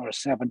 5.1 or a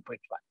 7.1.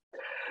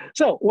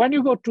 So when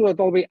you go to a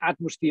Dolby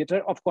Atmos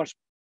theater, of course,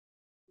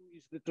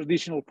 is the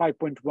traditional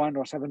 5.1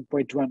 or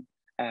 7.1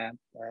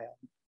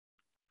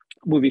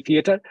 movie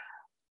theater.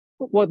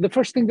 Well, the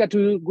first thing that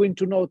you're going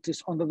to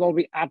notice on the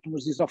Dolby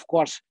Atmos is, of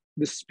course,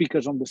 the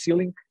speakers on the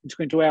ceiling. It's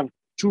going to have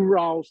 2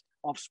 rows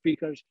of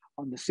speakers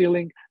on the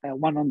ceiling,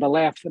 one on the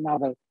left,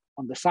 another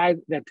on the side,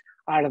 that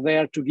are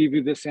there to give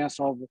you the sense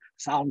of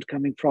sound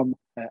coming from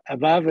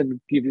above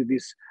and give you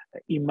this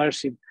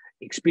immersive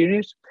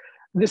experience.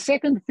 The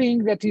second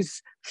thing that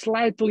is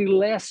slightly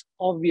less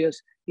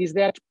obvious is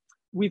that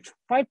with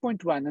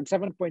 5.1 and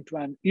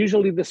 7.1,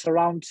 usually the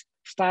surrounds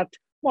start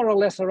more or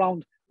less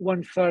around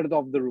 1/3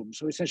 of the room.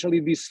 So essentially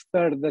this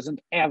third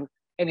doesn't have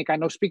any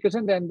kind of speakers,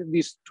 and then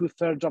these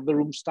 2/3 of the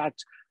room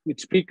starts with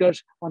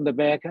speakers on the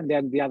back, and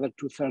then the other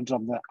 2/3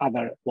 of the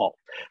other wall.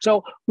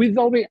 So with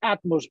Dolby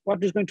Atmos,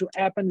 what is going to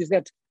happen is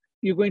that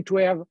you're going to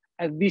have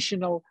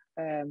additional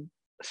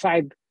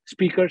side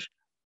speakers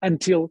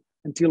until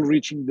until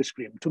reaching the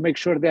screen to make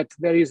sure that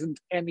there isn't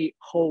any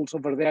holes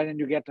over there and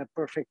you get a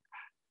perfect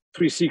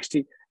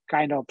 360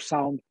 kind of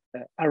sound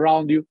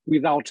around you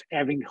without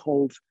having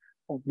holes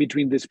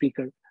between the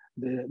speaker,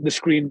 the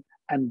screen,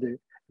 and the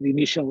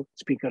initial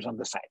speakers on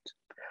the side.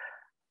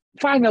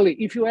 Finally,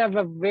 if you have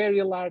a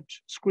very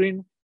large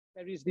screen,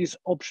 there is these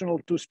optional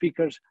two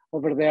speakers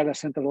over there, the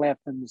center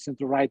left and the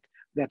center right,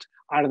 that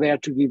are there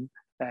to give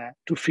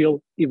to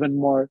fill even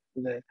more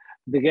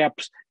the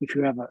gaps if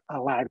you have a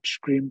large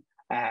screen,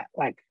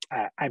 like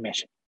I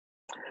mentioned.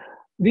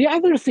 The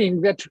other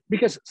thing that,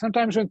 because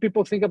sometimes when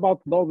people think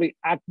about Dolby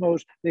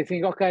Atmos, they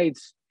think, okay,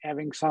 it's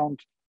having sound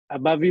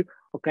above you.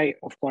 Okay,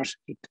 of course,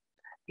 it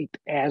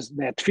has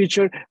that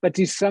feature, but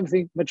it's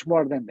something much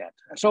more than that.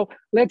 So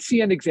let's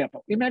see an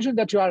example. Imagine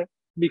that you are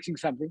mixing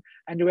something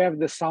and you have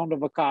the sound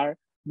of a car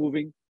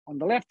moving on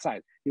the left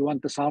side. You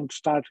want the sound to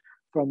start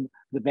from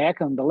the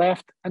back on the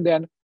left and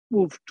then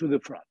move to the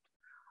front.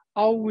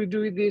 How we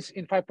do this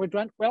in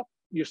 5.1? Well,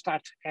 you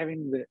start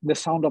having the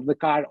sound of the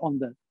car on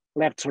the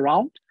left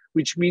surround,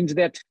 which means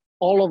that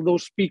all of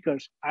those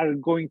speakers are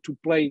going to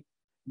play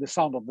the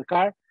sound of the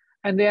car.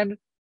 And then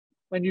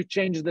when you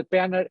change the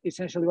panel,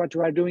 essentially what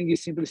you are doing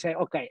is simply say,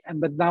 okay,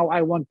 but now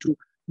I want to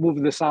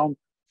move the sound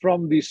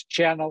from this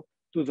channel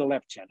to the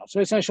left channel. So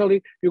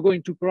essentially you're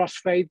going to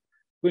crossfade,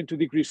 going to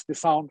decrease the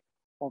sound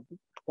of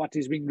what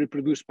is being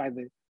reproduced by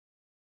the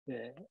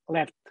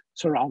left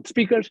surround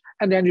speakers,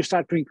 and then you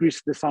start to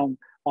increase the sound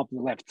of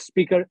the left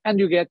speaker, and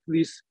you get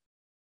this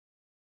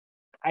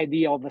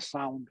idea of a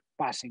sound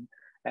passing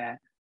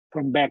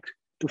from back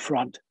to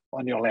front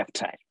on your left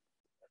side.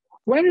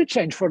 When you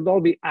change for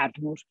Dolby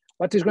Atmos,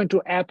 what is going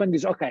to happen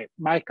is, okay,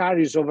 my car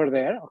is over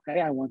there, okay,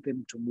 I want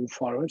them to move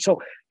forward.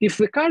 So if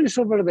the car is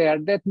over there,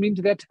 that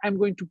means that I'm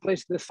going to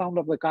place the sound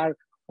of the car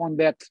on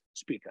that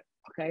speaker,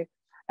 okay?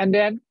 And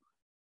then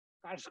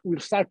cars will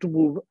start to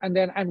move, and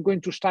then I'm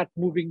going to start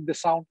moving the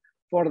sound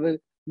for the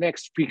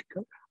next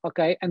speaker,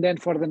 okay? And then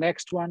for the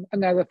next one,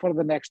 another for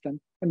the next one,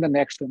 and the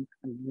next one,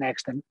 and the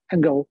next one,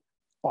 and go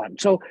on.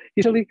 So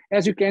usually,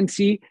 as you can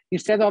see,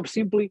 instead of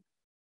simply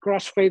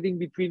crossfading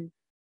between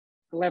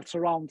the left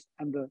surround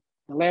and the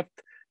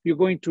left, you're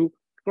going to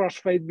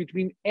crossfade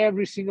between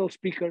every single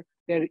speaker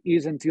there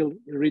is until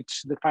you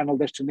reach the final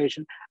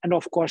destination. And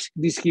of course,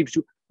 this gives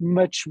you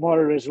much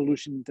more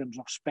resolution in terms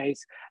of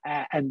space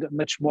and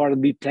much more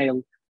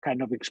detailed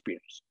kind of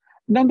experience.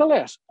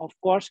 Nonetheless, of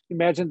course,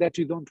 imagine that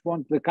you don't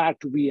want the car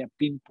to be a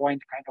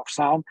pinpoint kind of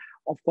sound.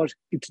 Of course,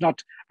 it's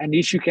not an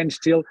issue. You can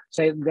still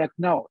say that,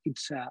 no,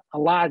 it's a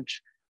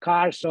large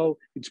car, so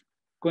it's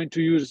going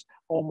to use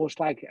almost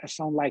like a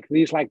sound like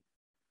this, like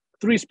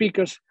 3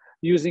 speakers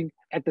using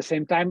at the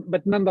same time.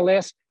 But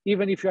nonetheless,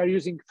 even if you are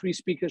using 3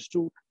 speakers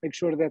to make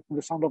sure that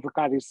the sound of the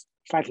car is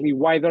slightly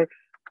wider,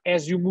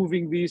 as you're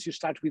moving these, you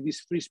start with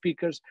these 3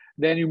 speakers,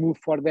 then you move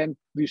for then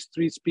these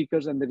 3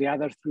 speakers and the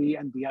other 3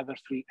 and the other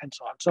 3 and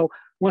so on. So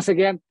once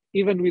again,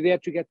 even with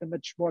that, you get a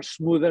much more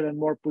smoother and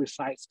more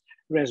precise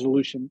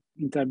resolution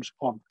in terms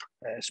of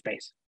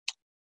space.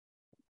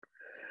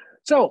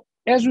 So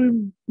as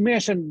we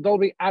mentioned,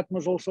 Dolby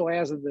Atmos also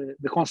has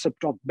the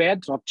concept of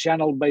beds, of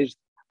channel-based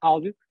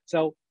audio.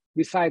 So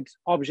besides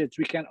objects,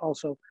 we can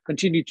also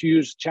continue to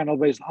use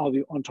channel-based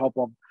audio on top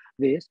of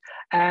this.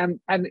 And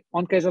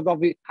on case of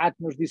Dolby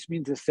Atmos, this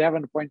means a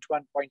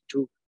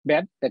 7.1.2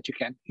 bed that you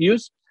can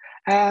use.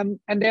 And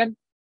then,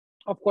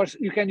 of course,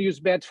 you can use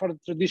beds for the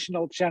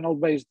traditional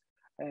channel-based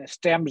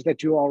stems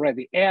that you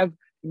already have.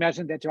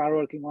 Imagine that you are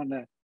working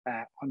on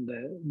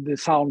the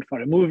sound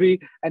for a movie,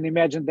 and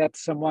imagine that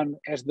someone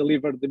has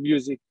delivered the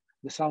music,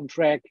 the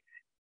soundtrack,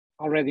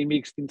 already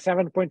mixed in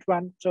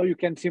 7.1. So you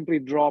can simply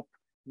drop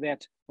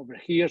that over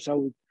here.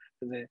 So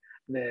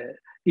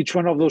each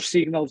one of those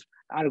signals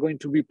are going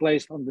to be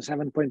placed on the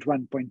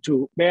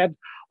 7.1.2 bed.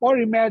 Or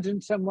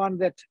imagine someone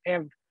that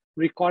have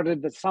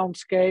recorded the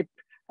soundscape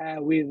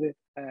with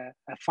a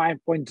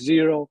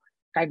 5.0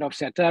 kind of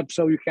setup.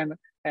 So you can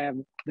have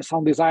the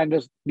sound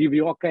designers give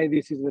you, okay,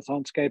 this is the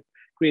soundscape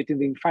created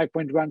in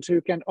 5.1. So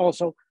you can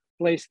also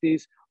place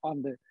this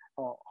on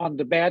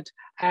the bed.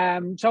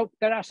 So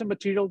there are some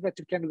materials that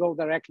you can go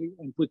directly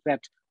and put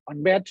that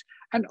on bed.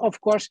 And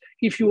of course,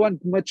 if you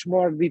want much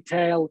more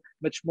detail,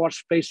 much more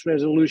space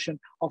resolution,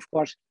 of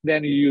course,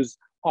 then you use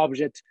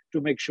objects to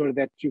make sure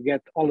that you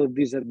get all of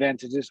these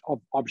advantages of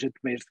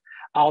object-based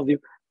audio,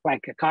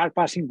 like a car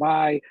passing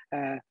by,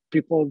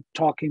 people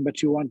talking,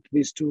 but you want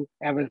this to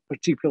have a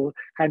particular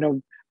kind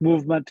of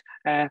movement,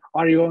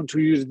 or you want to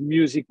use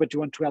music, but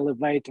you want to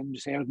elevate and you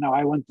say, oh, no,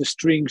 I want the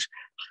strings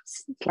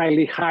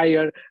slightly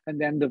higher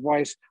and then the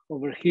voice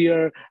over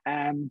here.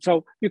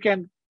 So you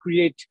can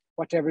create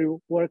whatever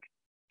you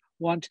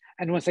want.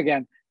 And once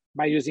again,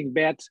 by using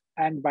beds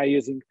and by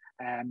using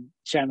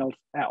channels,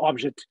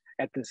 objects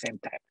at the same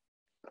time.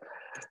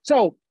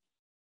 So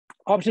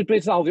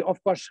object-based audio,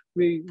 of course,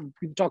 we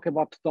talk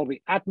about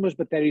Dolby Atmos,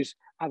 but there is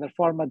other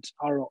formats,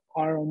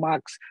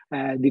 Max,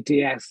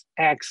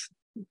 DTS-X,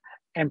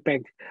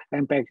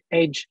 MPEG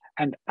Edge,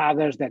 and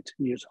others that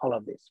use all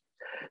of this.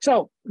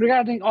 So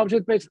regarding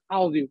object-based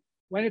audio,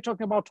 when you're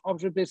talking about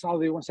object-based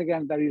audio, once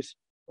again, there is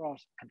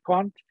pros and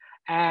cons.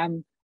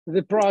 And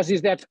the pros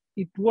is that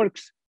it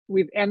works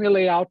with any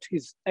layout,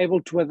 is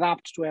able to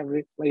adapt to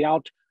every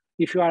layout.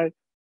 If you are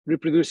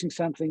reproducing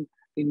something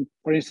in,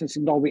 for instance,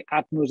 in Dolby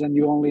Atmos, and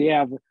you only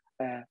have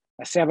a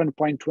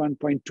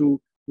 7.1.2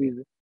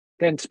 with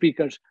 10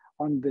 speakers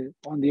on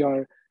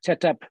your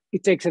setup,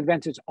 it takes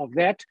advantage of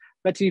that.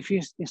 But if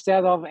you,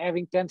 instead of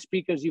having 10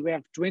 speakers, you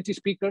have 20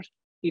 speakers,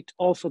 it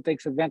also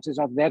takes advantage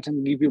of that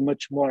and give you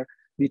much more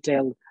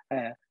detailed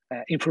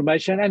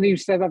information. And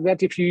instead of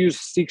that, if you use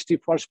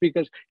 64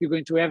 speakers, you're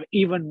going to have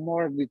even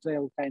more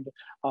detailed kind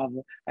of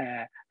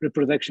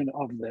reproduction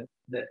of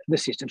the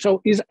system.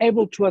 So it's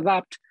able to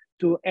adapt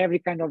to every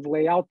kind of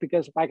layout,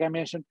 because like I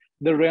mentioned,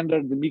 the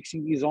render, the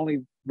mixing is only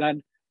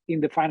done in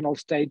the final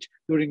stage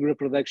during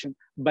reproduction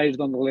based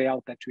on the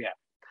layout that we have.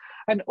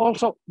 And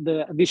also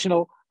the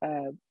additional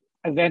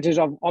advantage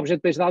of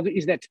object-based audio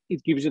is that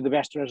it gives you the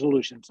best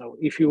resolution. So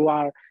if you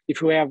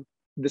have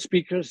the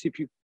speakers, if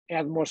you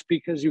add more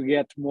speakers, you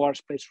get more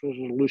spatial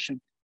resolution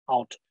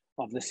out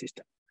of the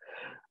system.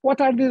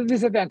 What are the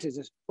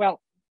disadvantages? Well,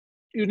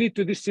 you need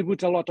to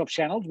distribute a lot of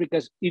channels,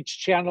 because each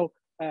channel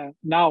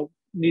now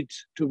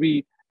needs to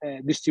be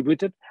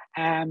distributed.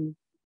 And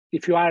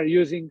if you are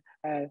using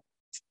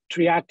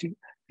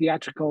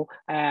theatrical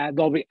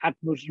Dolby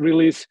Atmos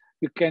release,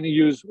 you can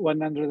use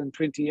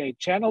 128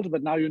 channels,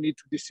 but now you need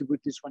to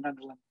distribute these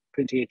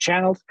 128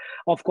 channels.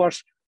 Of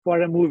course, for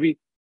a movie,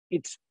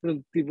 it's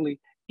relatively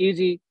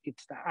easy.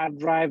 It's the hard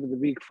drive, the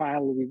big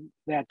file with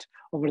that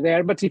over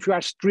there. But if you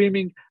are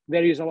streaming,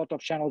 there is a lot of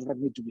channels that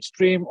need to be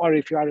streamed. Or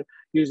if you are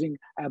using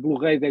a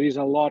Blu-ray, there is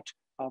a lot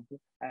of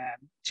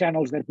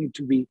channels that need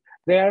to be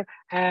there.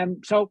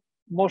 So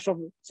most of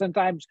the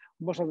times,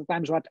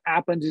 what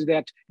happens is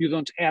that you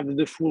don't have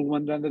the full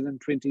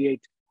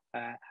 128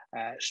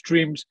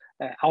 streams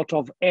out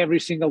of every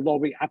single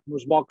Dolby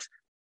Atmos box.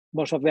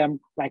 Most of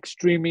them, like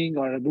streaming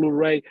or a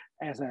Blu-ray,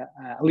 has a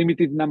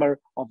limited number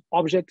of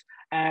objects,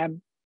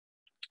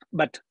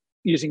 but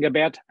using a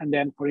bed, and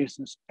then, for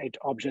instance, 8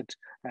 objects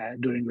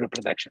during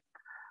reproduction.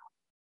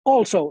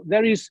 Also,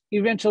 there is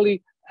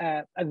eventually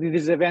a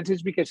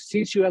disadvantage, because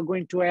since you are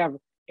going to have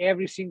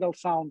every single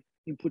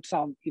input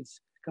sound,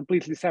 it's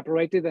completely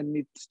separated and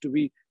needs to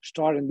be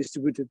stored and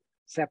distributed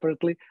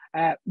separately.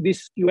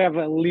 You have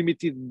a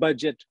limited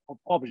budget of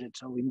objects.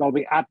 So in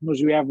Dolby Atmos,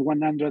 you have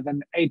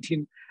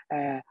 118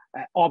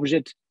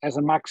 objects as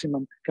a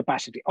maximum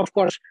capacity. Of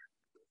course,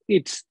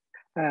 it's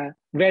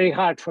very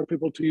hard for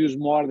people to use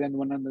more than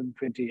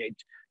 128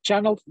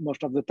 channels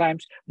most of the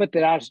times, but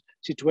there are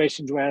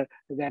situations where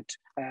that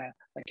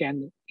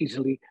can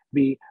easily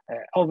be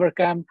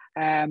overcome.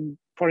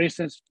 For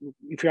instance,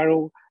 if you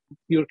are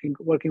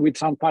working with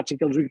sound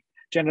particles, we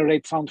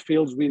generate sound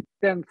fields with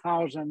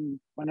 10,000,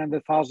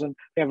 100,000,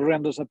 we have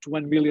renders up to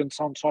 1 million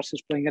sound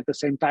sources playing at the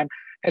same time.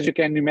 As you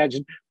can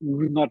imagine, it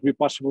would not be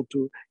possible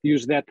to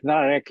use that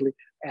directly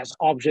as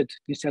objects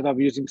instead of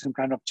using some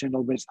kind of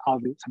channel-based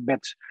audio, some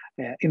bits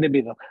in the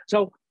middle.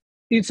 So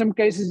in some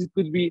cases, it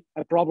could be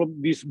a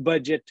problem, this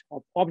budget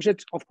of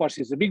objects. Of course,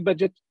 it's a big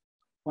budget,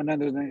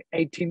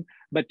 118,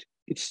 but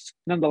it's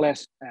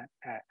nonetheless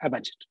a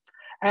budget.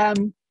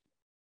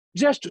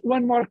 Just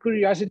one more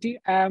curiosity.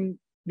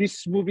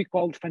 This movie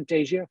called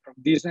Fantasia from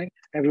Disney.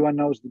 Everyone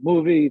knows the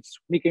movie. It's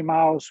Mickey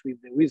Mouse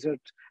with the wizard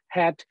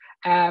hat.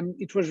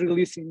 It was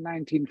released in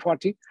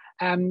 1940.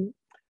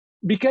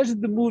 Because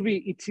the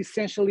movie, it's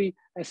essentially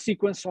a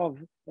sequence of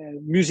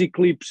music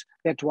clips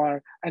that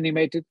were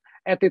animated.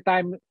 At the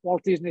time,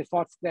 Walt Disney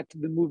thought that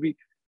the movie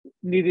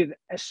needed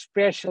a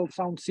special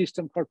sound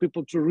system for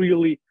people to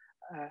really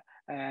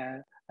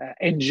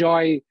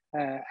enjoy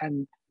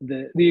and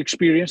the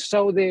experience.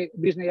 So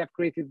Disney have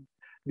created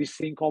this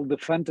thing called the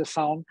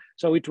Fantasound.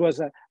 So it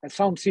was a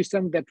sound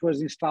system that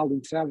was installed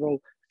in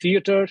several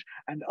theaters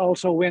and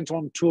also went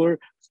on tour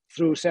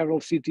through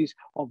several cities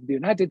of the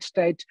United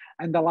States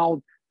and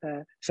allowed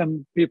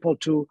some people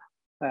to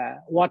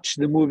watch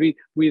the movie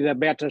with a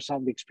better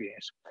sound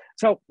experience.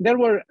 So there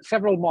were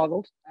several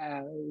models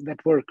that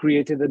were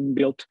created and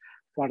built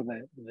for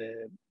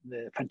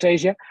the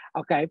Fantasia.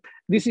 Okay,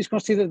 this is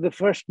considered the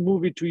first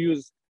movie to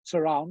use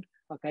surround.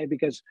 Okay,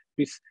 because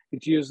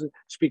it uses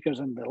speakers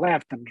on the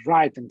left and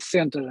right and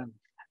center and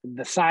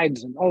the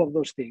sides and all of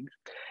those things.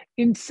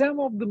 In some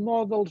of the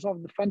models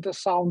of the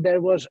Fantasound,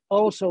 there was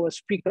also a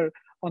speaker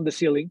on the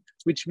ceiling,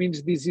 which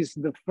means this is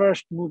the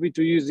first movie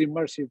to use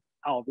immersive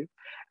audio.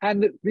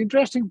 And the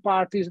interesting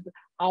part is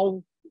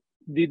how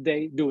did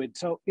they do it?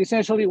 So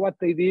essentially what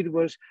they did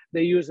was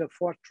they used a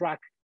 4-track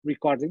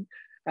recorder,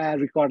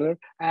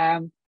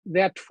 and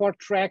that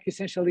 4-track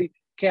essentially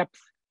kept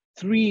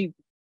 3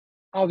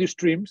 audio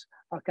streams,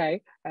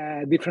 okay,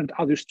 different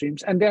audio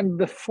streams. And then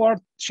the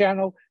 4th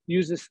channel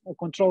uses a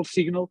control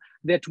signal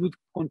that would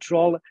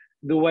control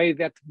the way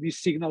that these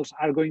signals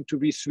are going to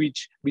be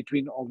switched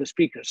between all the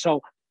speakers.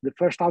 So the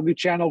first audio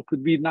channel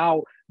could be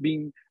now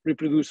being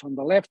reproduced on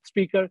the left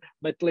speaker,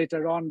 but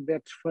later on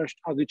that first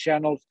audio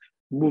channel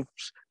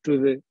moves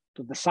to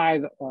the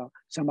side or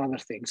some other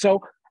thing.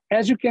 So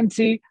as you can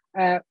see,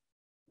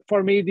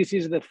 for me, this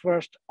is the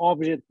first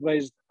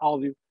object-based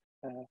audio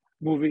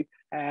movie,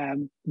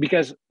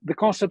 because the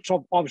concepts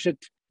of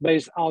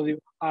object-based audio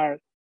are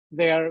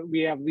there.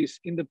 We have these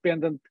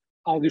independent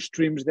audio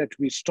streams that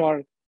we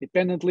store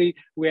dependently.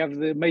 We have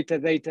the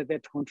metadata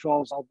that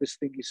controls how this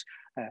thing is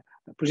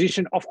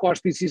positioned. Of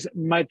course, this is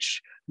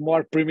much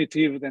more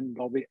primitive than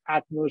Dolby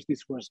Atmos.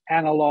 This was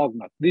analog,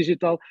 not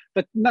digital,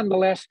 but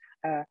nonetheless,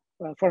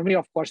 for me,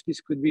 of course, this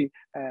could be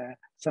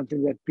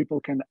something that people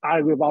can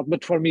argue about,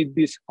 but for me,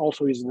 this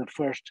also is the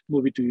first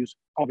movie to use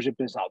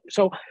object-based audio.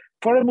 So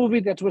for a movie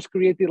that was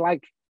created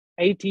like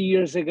 80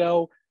 years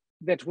ago,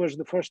 that was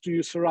the first to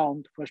use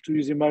surround, first to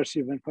use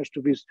immersive, and first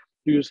to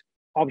use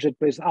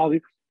object-based audio,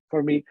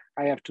 for me,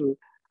 I have to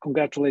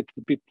congratulate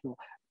the people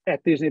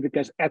at Disney,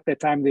 because at that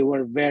time they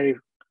were very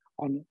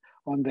on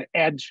the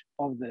edge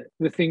of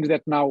the things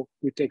that now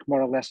we take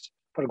more or less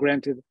for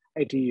granted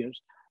 80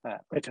 years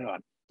later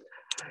on.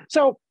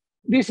 So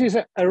this is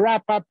a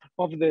wrap up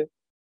of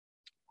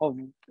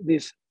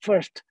this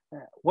first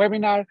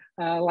webinar.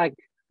 Like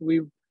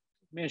we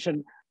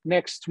mentioned,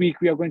 next week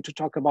we are going to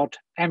talk about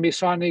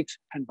ambisonics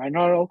and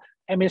binaural.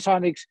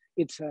 Ambisonics,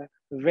 it's a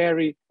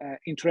very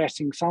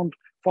interesting sound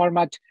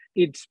format.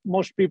 It's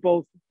most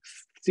people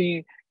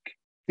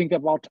think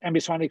about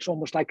ambisonics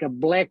almost like a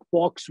black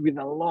box with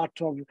a lot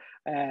of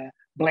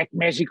black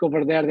magic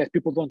over there that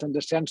people don't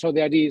understand. So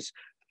the idea is,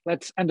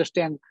 let's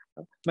understand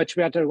much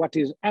better what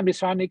is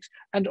ambisonics,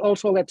 and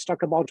also let's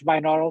talk about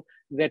binaural,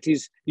 that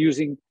is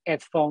using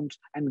headphones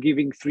and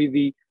giving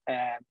 3D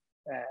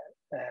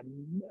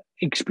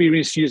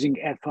experience using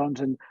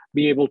headphones and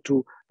be able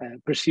to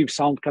perceive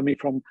sound coming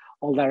from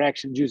all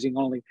directions using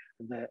only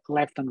the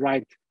left and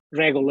right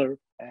regular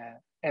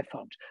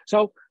headphones.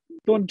 So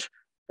don't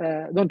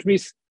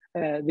miss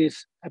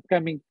this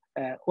upcoming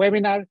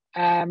webinar.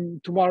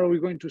 Tomorrow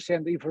we're going to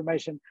send the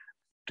information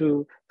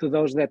to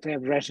those that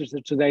have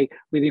registered today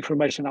with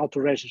information how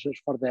to register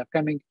for the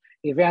upcoming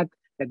event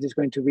that is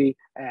going to be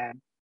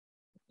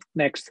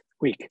next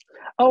week.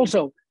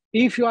 Also,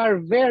 if you are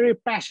very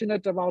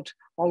passionate about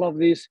all of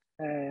this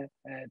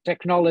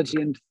technology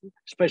and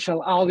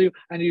spatial audio,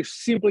 and you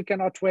simply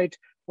cannot wait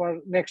for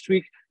next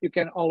week, you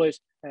can always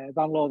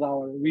download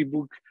our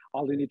ebook,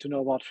 All You Need to Know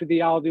About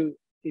 3D Audio.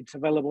 It's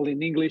available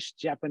in English,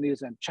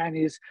 Japanese, and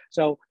Chinese.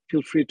 So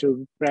feel free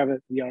to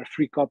grab your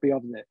free copy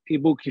of the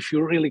ebook if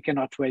you really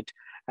cannot wait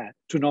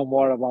to know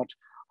more about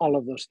all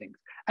of those things.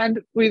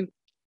 And with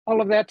all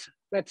of that,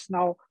 let's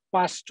now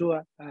pass to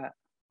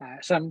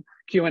some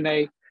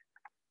Q&A.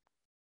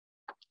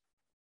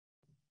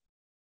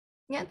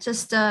 Yeah,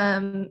 just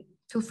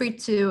feel free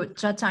to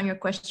jot down your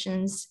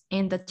questions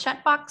in the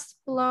chat box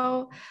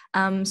below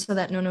so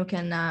that Nuno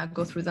can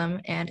go through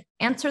them and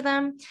answer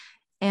them.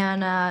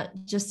 And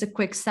just a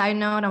quick side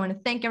note, I want to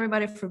thank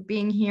everybody for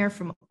being here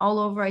from all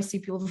over. I see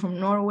people from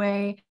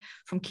Norway,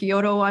 from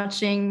Kyoto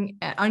watching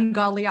at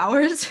ungodly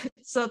hours.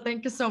 So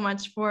thank you so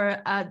much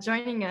for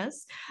joining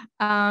us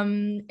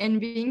and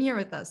being here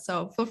with us.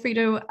 So feel free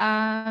to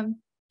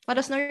let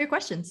us know your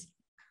questions.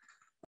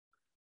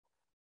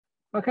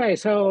 Okay,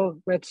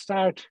 so let's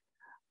start.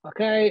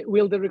 Okay,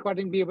 will the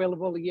recording be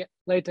available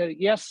later?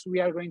 Yes, we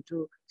are going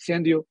to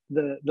send you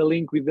the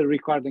link with the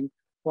recording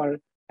for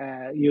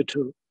you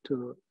to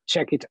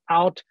check it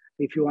out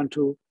if you want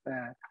to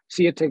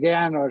see it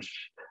again or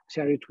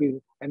share it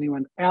with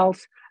anyone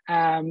else.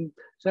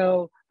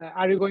 So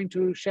are you going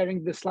to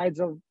sharing the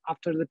slides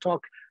after the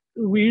talk?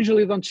 We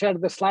usually don't share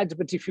the slides,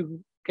 but if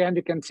you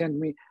can send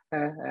me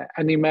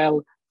an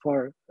email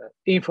for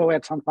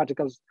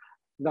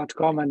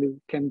info@soundparticles.com and we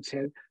can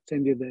send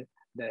you the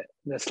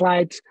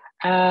slides.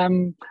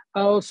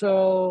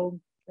 Also,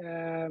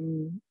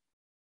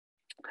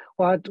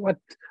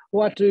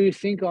 what do you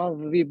think of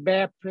the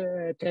VBAP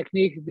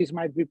technique? This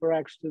might be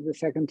perhaps to the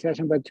second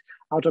session, but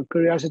out of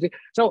curiosity.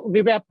 So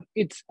VBAP,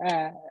 it's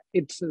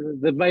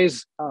the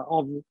base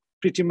of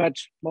pretty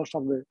much most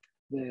of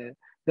the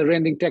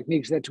rendering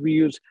techniques that we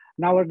use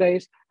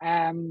nowadays.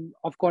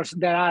 Of course,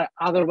 there are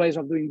other ways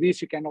of doing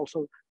this. You can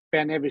also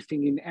pen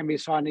everything in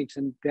ambisonics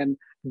and then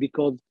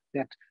decode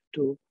that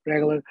to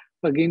regular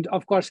plugins.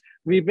 Of course,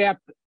 VBAP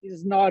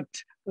is not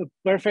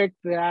perfect.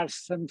 There are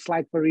some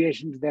slight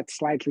variations that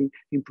slightly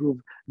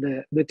improve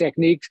the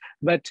techniques,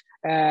 but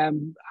I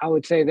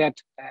would say that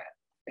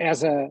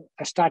as a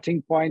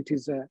starting point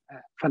is a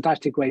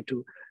fantastic way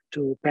to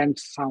pen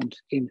sound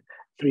in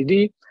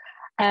 3D.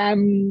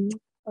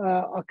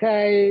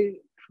 Okay,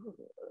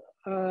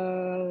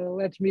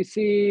 let me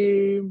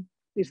see.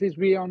 This is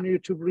be on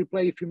YouTube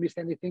replay if you missed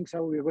anything.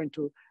 So we're going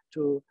to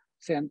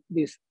send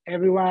this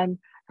everyone.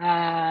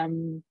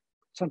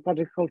 Some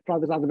particle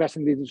products are the best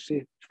in the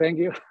industry. Thank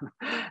you.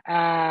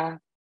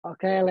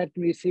 Okay, let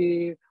me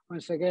see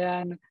once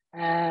again.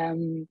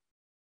 Sharing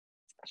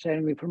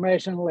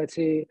information. Let's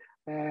see.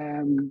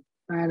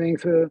 Panning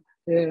through.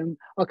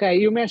 Okay,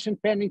 you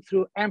mentioned panning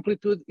through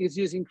amplitude is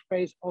using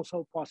phase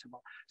also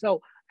possible.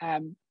 So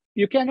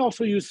you can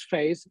also use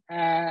phase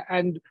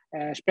and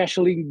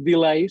especially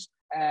delays.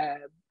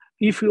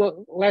 If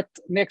you let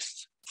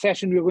next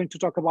session, we're going to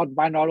talk about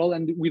binaural,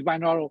 and with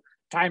binaural,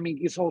 timing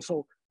is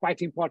also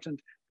quite important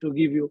to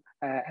give you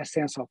a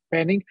sense of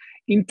panning.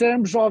 In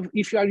terms of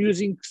if you are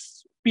using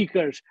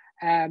speakers,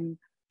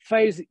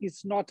 phase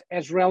is not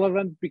as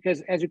relevant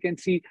because, as you can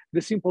see,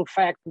 the simple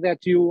fact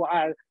that you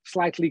are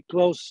slightly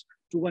close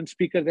to one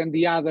speaker than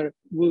the other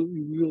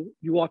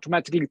you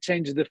automatically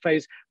change the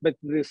phase, but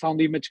the sound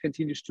image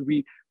continues to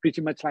be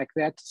pretty much like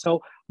that. So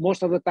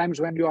most of the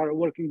times when you are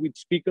working with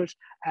speakers,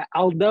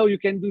 although you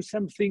can do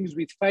some things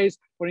with phase,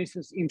 for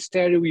instance, in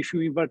stereo, if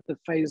you invert the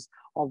phase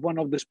of one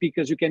of the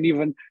speakers, you can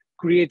even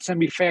create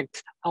some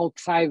effect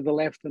outside the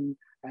left and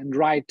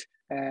right.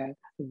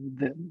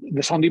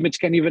 The sound image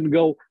can even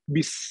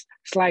be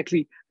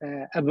slightly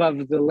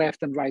above the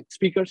left and right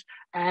speakers.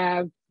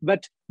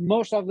 But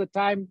most of the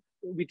time,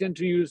 we tend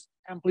to use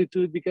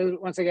amplitude because,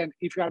 once again,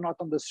 if you are not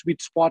on the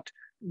sweet spot,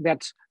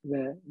 that's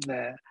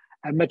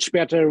a much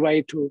better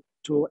way to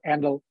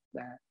handle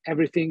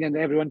everything and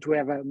everyone to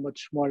have a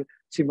much more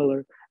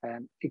similar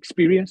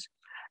experience.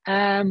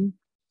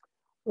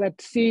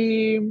 Let's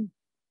see,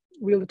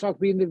 we'll talk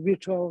in the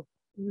virtual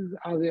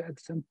audio at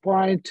some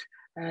point.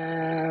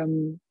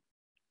 Will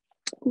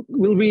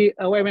be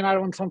a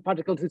webinar on sound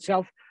particles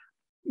itself.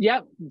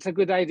 Yeah, it's a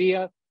good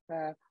idea.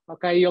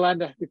 Okay,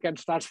 Yolanda, you can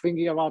start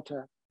thinking about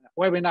a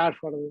webinar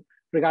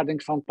regarding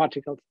sound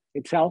particles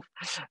itself.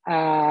 It's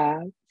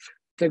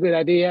a good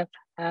idea.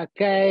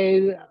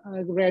 Okay,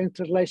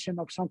 translation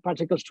of sound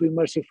particles to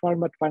immersive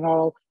format,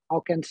 binaural. How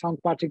can sound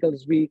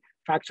particles be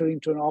factored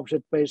into an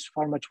object-based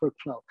format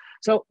workflow?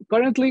 So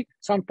currently,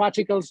 sound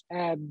particles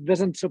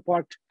doesn't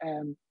support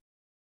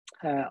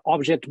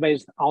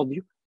object-based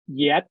audio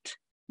yet.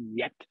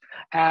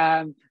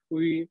 When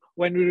we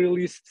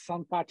released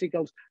sound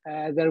particles,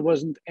 there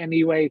wasn't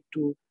any way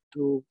to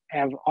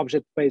have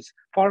object-based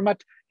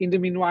format. In the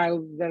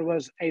meanwhile, there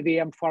was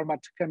ADM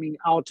format coming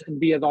out and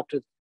be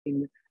adopted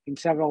in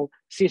several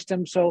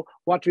systems. So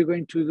what we're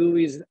going to do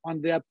is,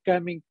 on the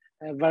upcoming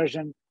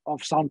version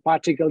of sound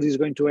particles, is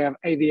going to have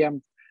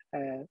ADM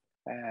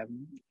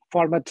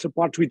format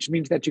support, which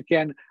means that you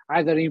can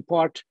either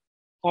import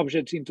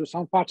objects into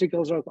sound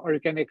particles or you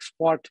can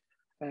export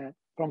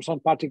from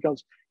sound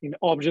particles in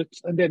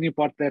objects and then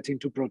import that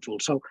into Pro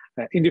Tools. So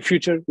in the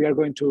future, we are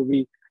going to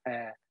be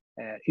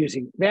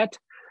using that.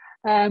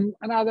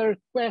 Another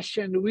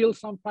question, will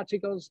sound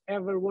particles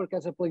ever work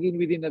as a plugin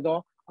within a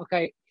DAW?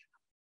 Okay,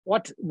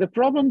 what the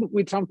problem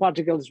with sound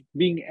particles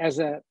being as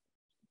a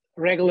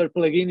regular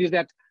plugin is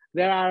that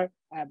there are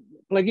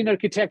plugin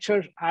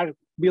architectures are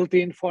built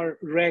in for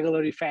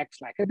regular effects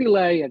like a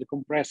delay, a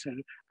compressor,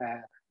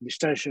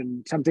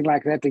 distortion, something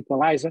like that,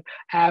 equalizer.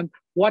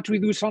 What we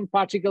do sound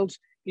particles,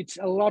 it's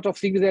a lot of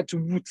things that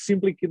would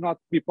simply cannot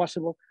be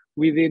possible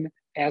within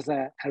as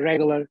a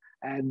regular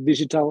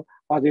digital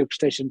audio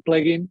workstation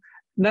plugin.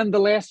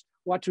 Nonetheless,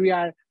 what we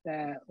are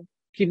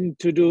keen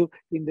to do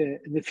in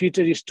the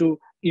future is to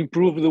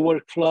improve the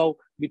workflow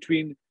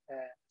between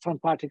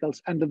sound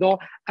particles and the DAW,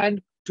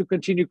 and to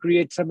continue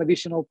create some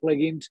additional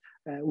plugins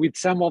with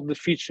some of the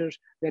features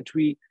that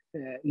we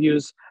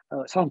use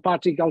sound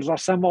particles, or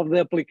some of the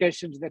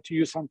applications that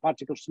use sound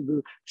particles to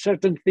do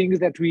certain things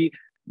that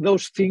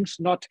those things,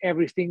 not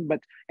everything, but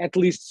at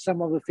least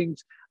some of the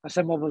things,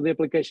 some of the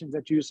applications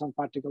that use sound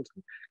particles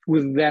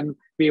will then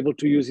be able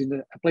to use in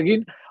a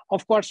plugin.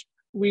 Of course,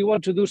 we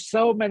want to do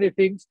so many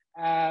things,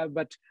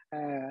 but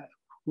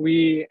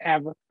we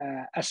have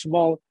a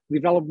small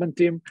development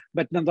team,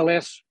 but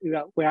nonetheless,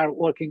 we are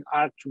working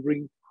hard to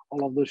bring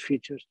all of those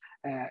features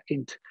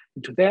into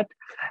that.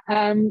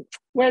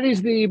 Where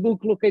is the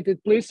ebook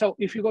located, please? So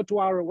if you go to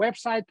our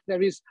website,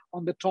 there is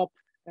on the top,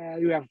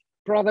 you have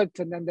product,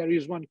 and then there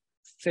is one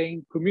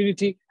saying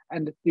community.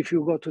 And if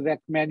you go to that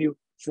menu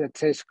that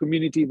says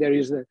community, there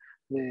is the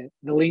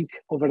link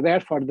over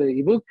there for the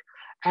ebook.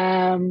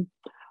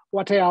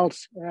 What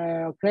else?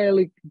 Okay,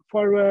 looking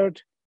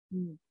forward.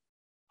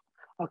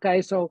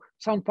 Okay, so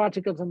sound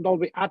particles and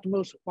Dolby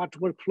Atmos, what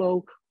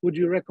workflow would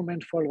you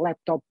recommend for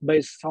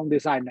laptop-based sound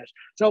designers?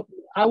 So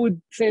I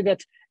would say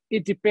that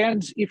it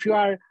depends. If you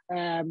are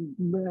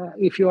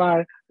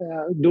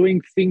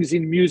doing things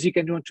in music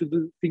and you want to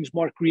do things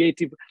more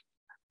creative,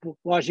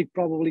 Logic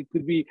probably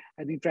could be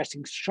an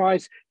interesting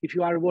choice. If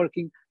you are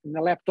working in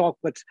a laptop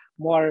but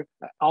more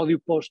audio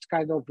post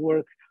kind of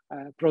work,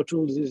 Pro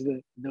Tools is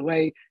the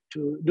way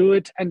to do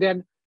it. And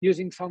then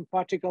using sound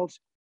particles,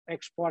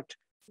 export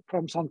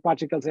from sound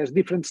particles as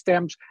different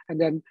stems. And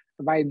then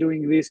by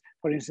doing this,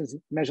 for instance,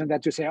 imagine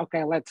that you say,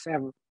 okay, let's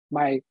have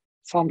my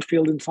sound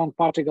field in sound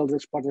particles,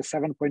 export as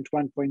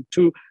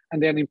 7.1.2,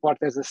 and then import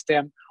as a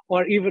stem,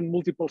 or even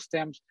multiple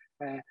stems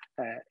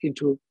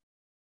into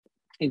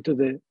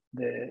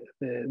the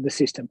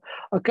system.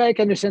 Okay,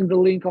 can you send the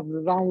link of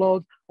the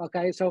download?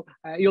 Okay, so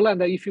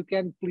Yolanda, if you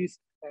can, please,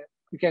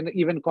 you can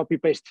even copy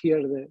paste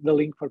here the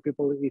link for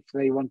people if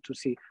they want to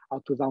see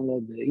how to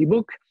download the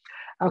ebook.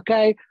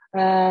 Okay,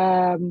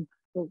 okay,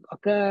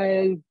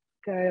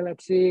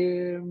 let's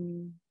see.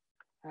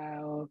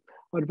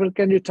 What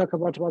can you talk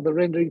about the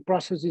rendering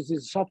process? Is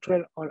it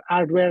software or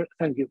hardware?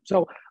 Thank you.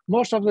 So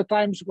most of the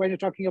times when you're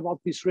talking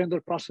about this render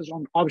process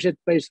on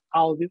object-based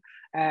audio,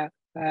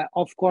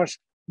 Of course,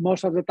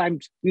 most of the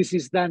times this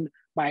is done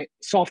by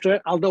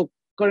software, although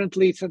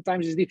currently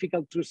sometimes it's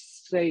difficult to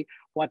say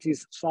what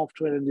is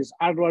software and is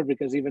hardware,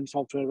 because even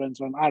software runs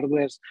on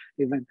hardware.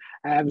 Even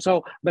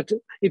but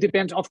it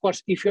depends. Of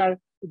course, if you are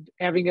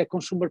having a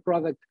consumer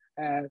product,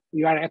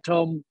 you are at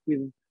home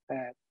with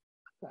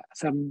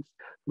some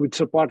with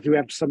support. You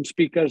have some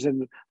speakers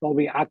and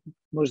Dolby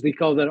Atmos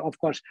decoder. Of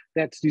course,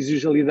 that is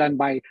usually done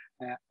by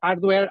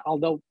hardware,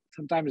 although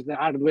sometimes the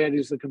hardware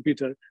is the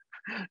computer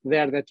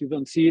there that you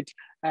don't see it,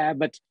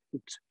 but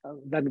it's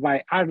done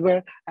by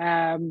hardware.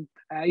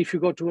 If you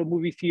go to a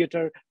movie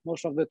theater,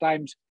 most of the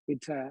times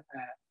it's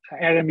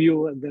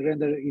RMU, the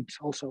render, it's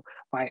also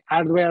by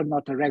hardware,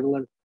 not a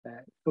regular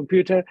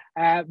computer.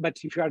 But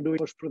if you are doing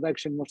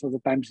post-production, most of the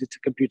times it's a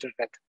computer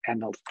that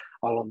handles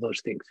all of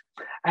those things.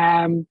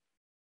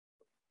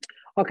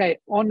 Okay,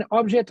 on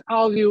object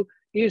audio,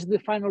 is the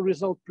final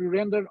result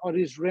pre-rendered or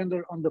is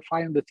rendered on the fly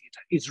in the theater?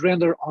 It's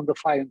rendered on the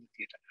fly in the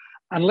theater.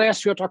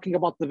 Unless you're talking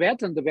about the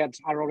beds, and the beds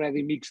are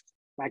already mixed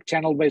like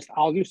channel-based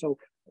audio. So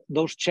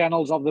those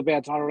channels of the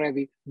beds are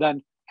already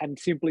done, and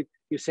simply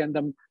you send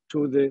them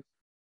to the,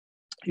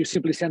 you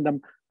simply send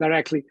them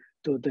directly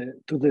to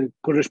the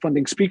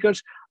corresponding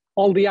speakers.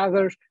 All the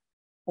others,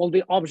 all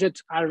the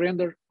objects are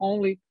rendered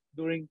only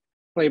during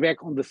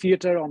playback on the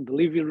theater, on the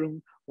living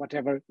room,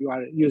 whatever you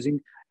are using,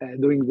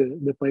 doing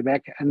the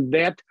playback. And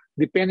that,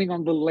 depending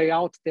on the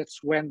layout, that's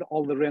when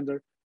all the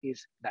render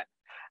is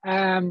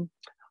done.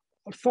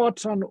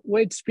 Thoughts on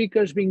weight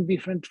speakers being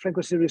different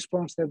frequency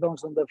response than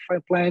those on the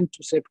front plane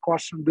to save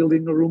costs on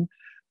building a room.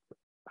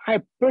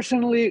 I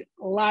personally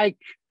like,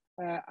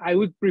 I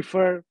would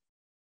prefer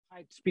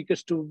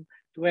speakers to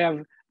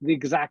have the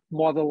exact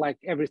model like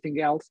everything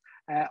else.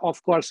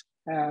 Of course,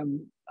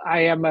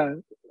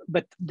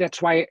 but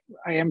that's why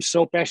I am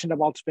so passionate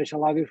about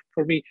spatial audio.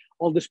 For me,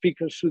 all the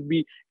speakers should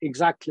be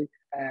exactly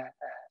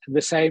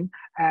the same.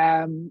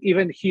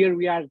 Even here,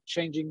 we are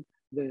changing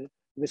the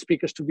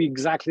speakers to be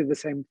exactly the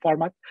same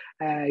format,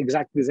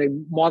 exactly the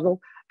same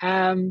model.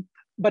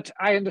 But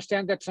I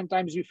understand that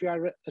sometimes if you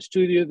are a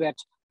studio that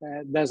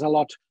does a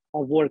lot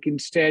of work in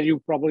stereo,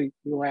 probably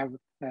you have,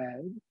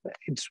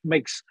 it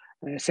makes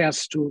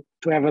sense to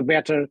have a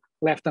better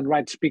left and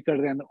right speaker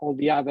than all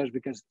the others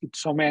because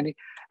it's so many.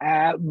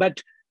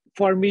 But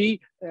for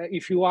me,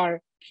 if you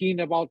are keen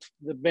about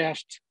the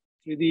best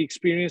 3D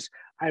experience,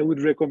 I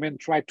would recommend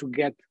try to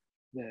get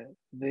the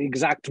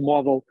exact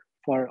model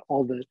for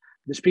all the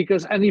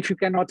speakers. And if you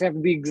cannot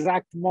have the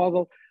exact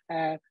model,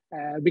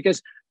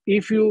 because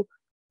if you,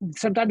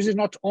 sometimes it's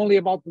not only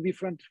about the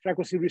different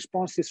frequency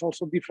response, it's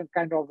also different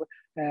kind of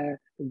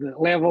the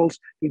levels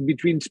in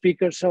between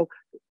speakers. So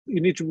you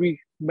need to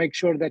make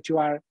sure that you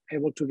are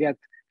able to get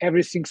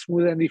everything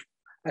smooth. And if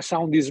a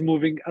sound is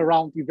moving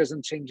around, it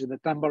doesn't change the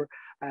timbre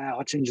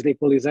or change the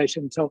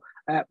equalization. So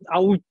I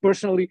would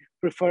personally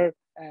prefer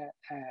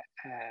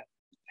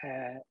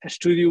a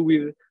studio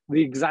with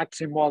the exact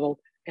same model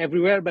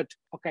everywhere, but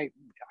okay,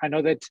 I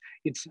know that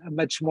it's a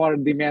much more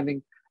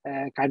demanding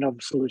kind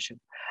of solution.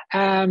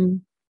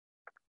 Can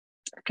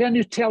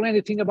you tell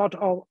anything about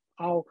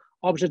how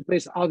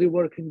object-based audio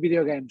work in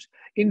video games?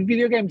 In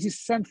video games,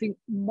 it's something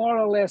more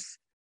or less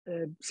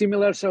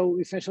similar. So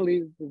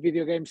essentially, the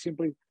video game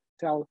simply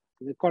tell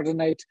the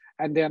coordinate,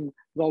 and then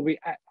Dolby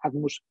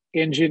Atmos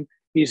engine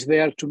is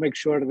there to make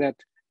sure that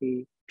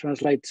he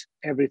translates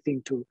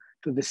everything to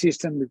the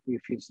system,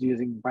 if it's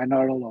using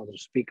binaural or the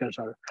speakers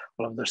or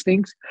all of those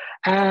things.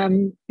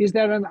 Is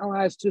there an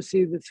analysis to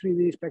see the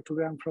 3D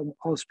spectrogram from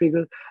all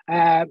speakers?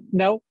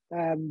 No,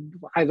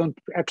 I don't,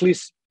 at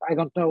least I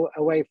don't know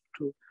a way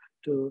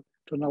to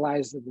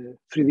analyze the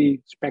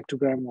 3D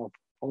spectrogram of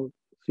all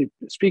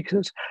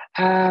speakers.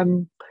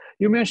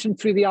 You mentioned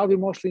 3D audio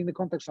mostly in the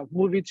context of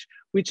movies.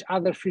 Which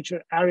other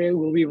feature area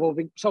will be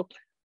evolving? So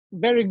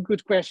very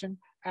good question.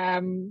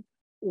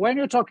 When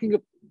you're talking,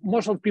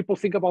 most of people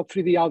think about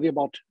 3D audio,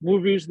 about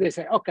movies. They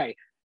say, okay,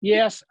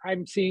 yes,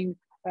 I'm seeing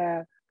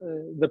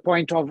the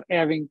point of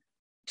having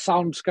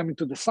sounds coming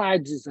to the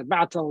sides. It's a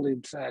battle,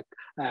 it's a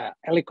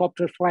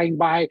helicopter flying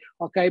by,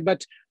 okay,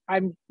 but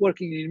I'm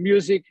working in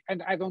music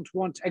and I don't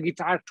want a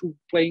guitar to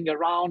playing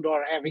around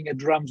or having a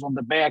drums on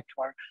the back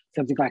or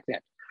something like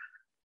that.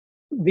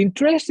 The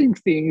interesting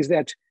thing is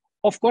that,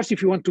 of course,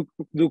 if you want to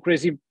do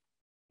crazy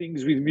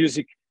things with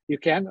music, you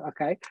can,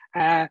 okay,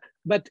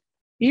 but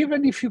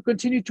even if you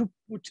continue to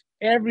put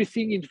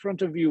everything in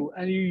front of you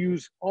and you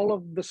use all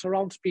of the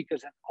surround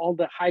speakers and all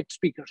the height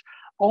speakers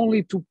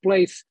only to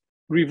place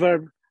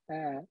reverb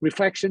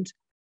reflections,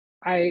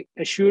 I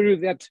assure you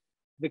that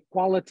the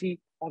quality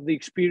of the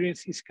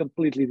experience is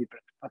completely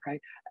different, okay?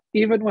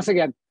 Even, once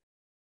again,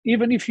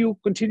 even if you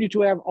continue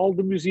to have all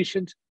the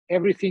musicians,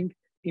 everything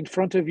in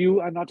front of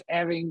you and not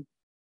having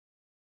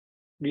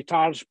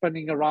guitars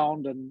spinning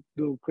around and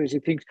do crazy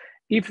things,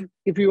 if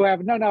you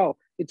have, no,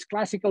 it's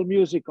classical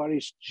music or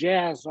it's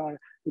jazz or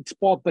it's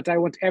pop, but I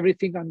want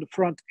everything on the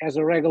front as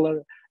a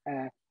regular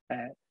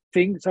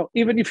thing. So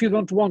even if you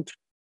don't want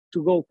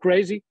to go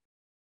crazy,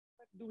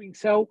 doing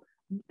so,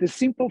 the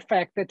simple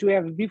fact that you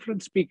have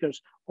different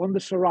speakers on the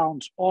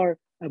surrounds or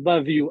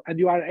above you, and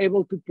you are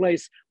able to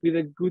place with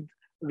a good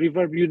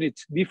reverb unit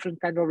different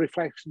kind of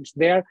reflections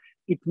there,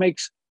 it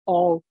makes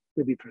all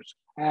the difference.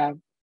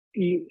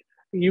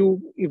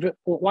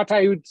 What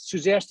I would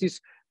suggest is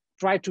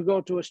try to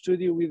go to a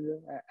studio with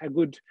a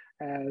good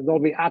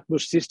Dolby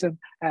Atmos system,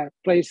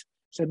 place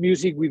some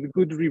music with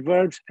good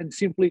reverbs, and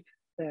simply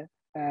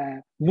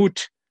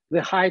mute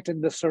the height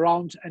and the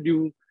surrounds, and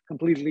you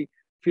completely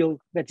feel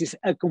that is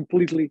a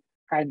completely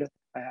kind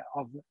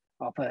of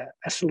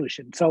a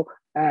solution. So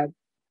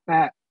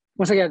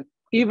once again,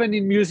 even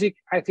in music,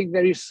 I think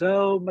there is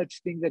so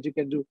much thing that you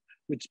can do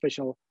with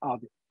spatial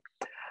audio.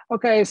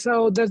 Okay,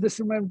 so there's the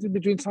similarity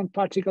between sound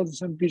particles and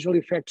some visual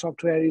effects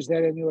software. Is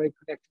there any way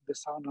connecting the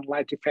sound and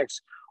light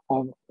effects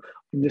in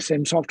the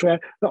same software?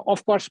 But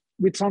of course,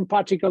 with sound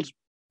particles,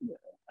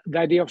 the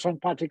idea of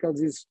sound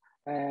particles is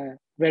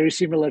very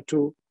similar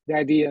to the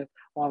idea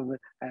of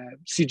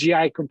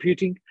CGI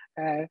computing,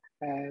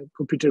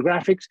 computer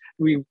graphics.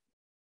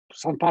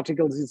 Sound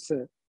particles is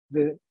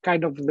the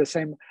kind of the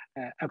same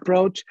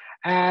approach.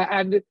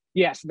 And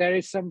yes, there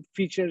is some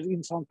features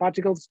in sound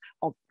particles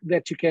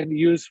that you can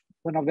use.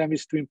 One of them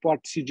is to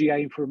import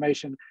CGI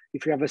information.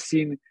 If you have a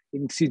scene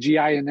in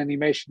CGI and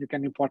animation, you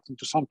can import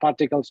into sound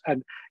particles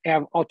and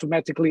have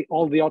automatically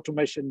all the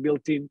automation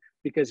built in,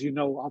 because you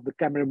know how the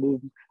camera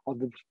moves, how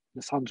the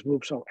sounds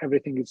move, so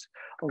everything is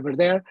over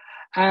there.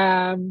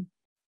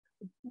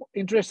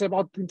 Interested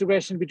about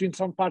integration between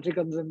sound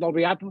particles and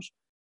Dolby Atmos.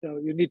 So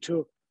you need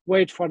to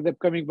wait for the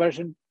upcoming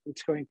version.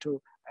 It's going to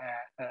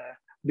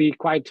be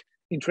quite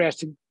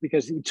interesting,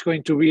 because it's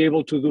going to be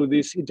able to do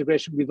this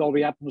integration with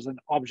Dolby Atmos and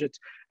objects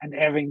and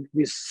having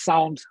these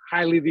sounds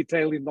highly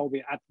detailed in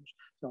Dolby Atmos.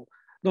 So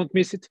don't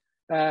miss it.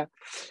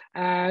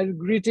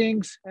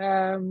 Greetings.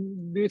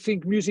 Do you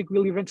think music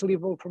will eventually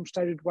evolve from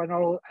stereo to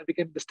binaural and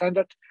become the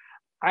standard?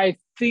 I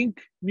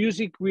think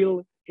music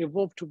will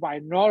evolve to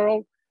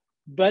binaural,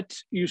 but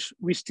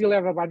we still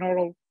have a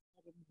binaural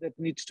that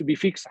needs to be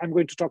fixed. I'm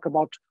going to talk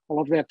about all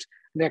of that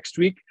next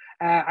week.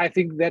 I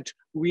think that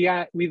we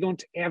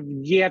don't have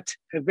yet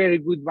a very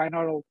good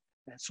binaural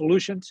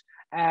solutions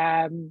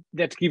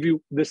that give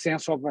you the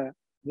sense of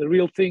the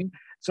real thing.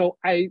 So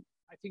I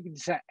think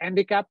it's a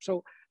handicap.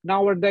 So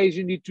nowadays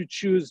you need to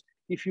choose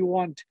if you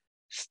want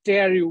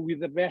stereo with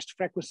the best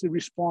frequency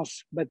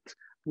response but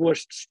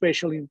worst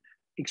spatial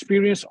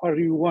experience, or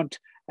you want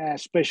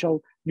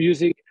spatial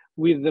music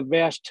with the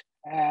best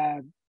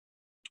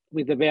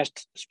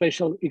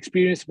spatial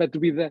experience, but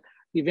with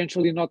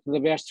eventually not the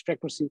best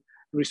frequency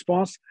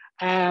response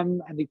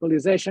and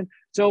equalization.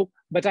 So,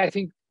 but I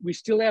think we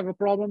still have a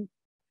problem.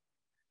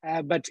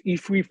 But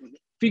if we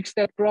fix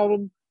that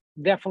problem,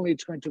 definitely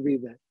it's going to be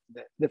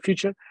the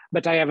future.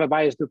 But I have a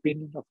biased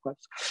opinion, of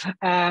course.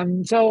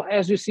 So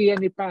as you see,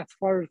 any path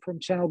forward from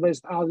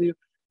channel-based audio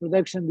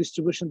production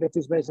distribution that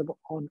is based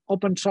on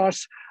open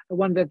source,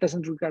 one that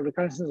doesn't require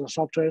recurrences or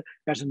software,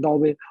 as in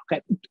Dolby.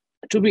 Okay.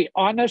 To be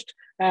honest,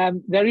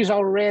 there is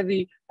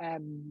already a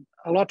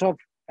lot of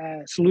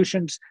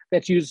solutions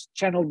that use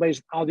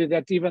channel-based audio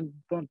that even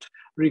don't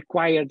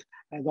require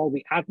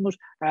Dolby Atmos.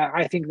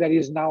 I think there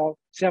is now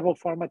several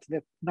formats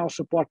that now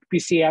support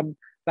PCM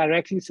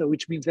directly, so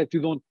which means that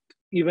you don't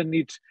even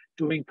need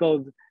to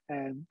encode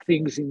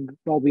things in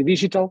Dolby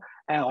Digital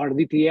or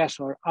DTS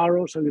or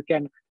Auro, so you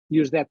can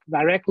use that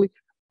directly.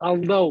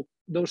 Although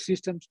those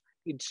systems,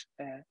 it's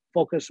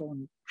focus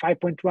on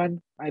 5.1.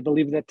 I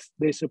believe that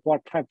they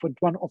support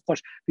 5.1. Of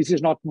course, this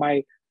is not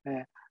my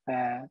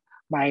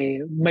my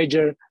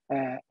major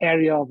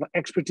area of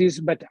expertise,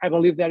 but I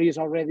believe there is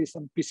already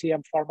some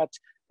PCM formats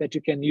that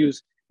you can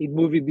use in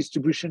movie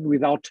distribution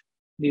without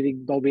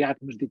needing Dolby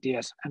Atmos,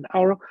 DTS, and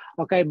Auro.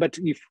 Okay, but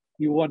if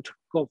you want to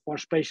go for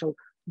spatial,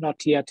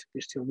 not yet.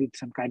 You still need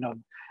some kind of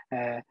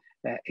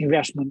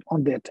investment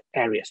on that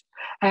areas.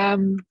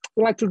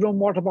 We'd like to know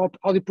more about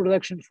audio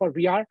production for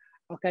VR.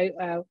 Okay,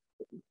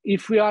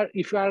 if you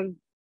are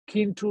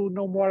keen to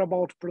know more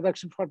about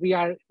production for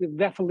VR, we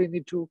definitely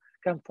need to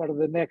come for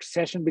the next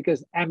session,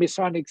 because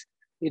ambisonics,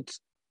 it's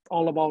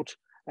all about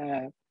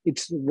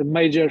it's the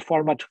major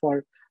format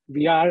for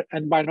VR,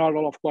 and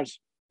binaural, of course,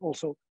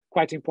 also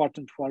quite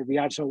important for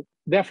VR. So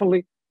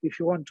definitely, if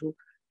you want to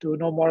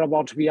know more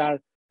about VR,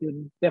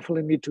 you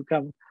definitely need to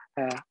come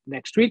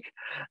next week.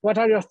 What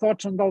are your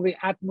thoughts on Dolby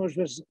Atmos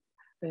versus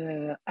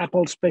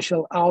Apple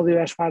Spatial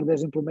Audio as far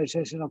as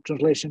implementation of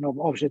translation of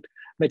object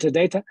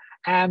metadata?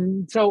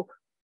 So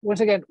once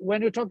again,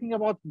 when you're talking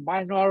about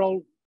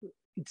binaural,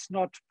 it's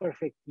not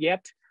perfect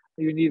yet.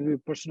 You need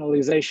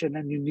personalization,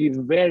 and you need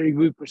very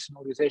good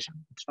personalization.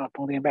 It's not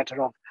only a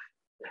matter of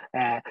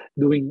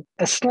doing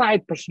a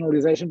slight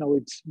personalization. No,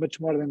 it's much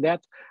more than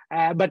that.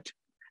 But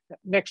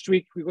next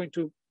week, we're going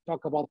to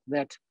talk about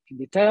that in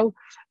detail.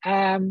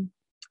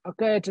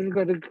 Okay, to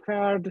record the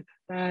card,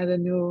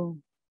 then you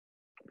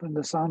from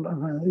the sound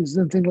is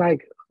something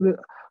like,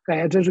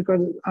 okay, I just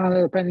record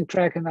another penning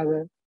track,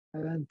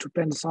 and to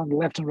pen the sound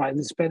left and right.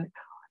 This pen,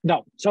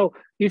 no. So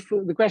if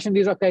the question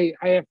is, okay,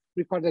 I have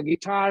recorded a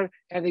guitar,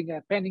 adding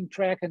a penning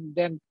track, and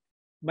then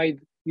made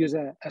use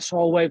a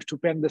saw wave to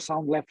pan the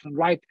sound left and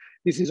right.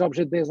 This is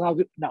object-based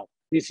audio. No,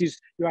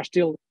 you are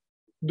still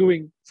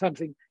doing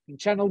something in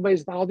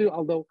channel-based audio,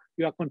 although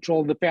you are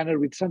controlling the panner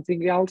with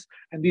something else,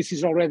 and this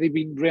is already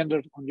being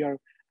rendered on your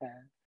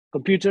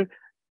computer.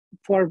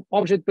 For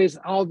object-based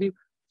audio,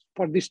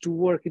 for this to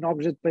work in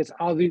object-based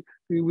audio,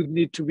 we would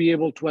need to be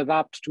able to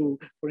adapt to,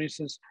 for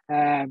instance,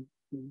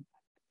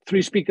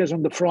 3 speakers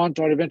on the front,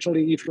 or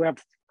eventually if you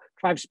have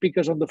 5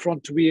 speakers on the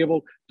front, to be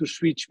able to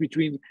switch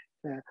between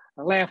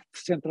left,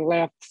 center,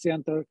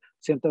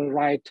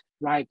 right,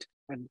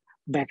 and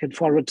back and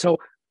forward. So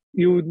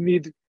you would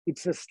need,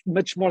 it's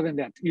much more than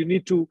that. You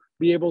need to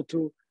be able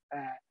to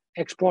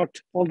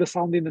export all the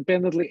sound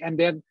independently and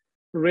then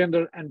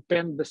render and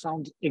pan the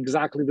sound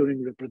exactly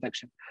during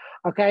reproduction.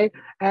 Okay,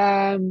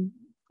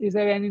 is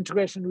there any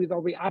integration with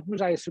Dolby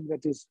Atmos? I assume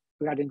that is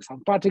regarding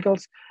sound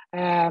particles.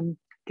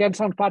 Can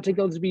sound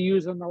particles be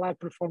used on a live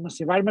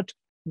performance environment?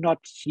 Not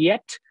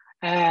yet.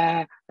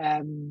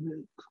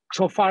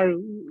 So far,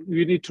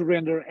 you need to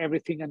render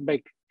everything and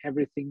make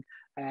everything,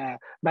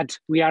 but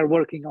we are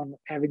working on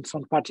having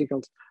sound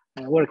particles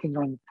working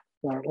on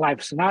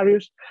live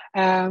scenarios.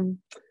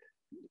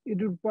 It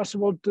would be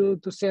possible to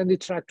send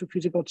each track to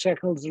physical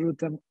channels, route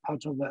them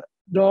out of the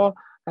door.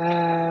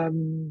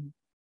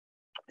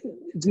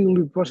 It will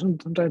be possible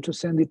sometimes to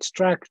send each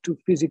track to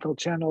physical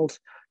channels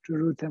to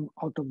route them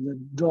out of the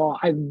door.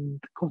 I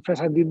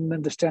confess I didn't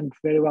understand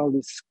very well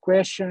this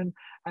question.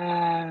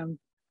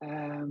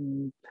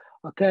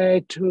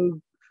 Okay,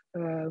 to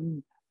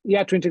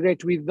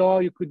integrate with DAW,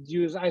 you could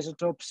use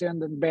isotope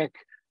send and back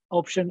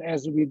option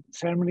as with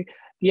ceremony.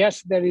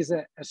 Yes, there is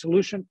a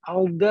solution,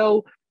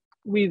 although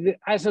with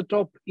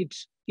isotope,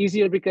 it's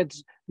easier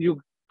because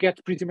you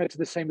get pretty much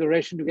the same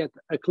duration. You get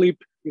a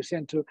clip, you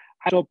send to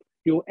isotope,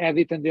 you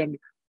edit, and then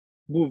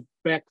move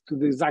back to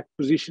the exact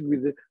position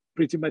with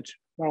pretty much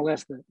more or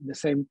less the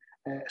same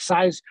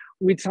size.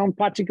 With sound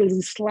particles,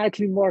 it's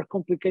slightly more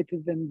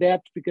complicated than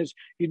that because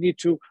you need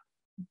to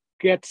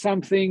get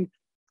something,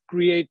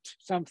 create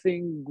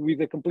something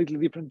with a completely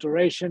different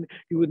duration.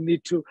 You would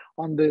need to,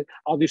 on the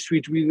audio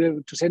suite,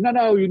 to say,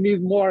 no, you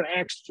need more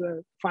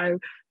extra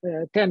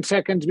 10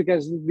 seconds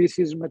because this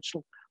is much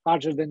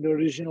larger than the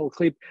original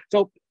clip.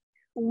 So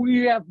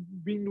we have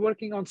been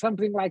working on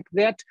something like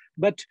that,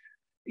 but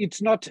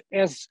it's not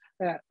as,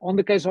 on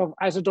the case of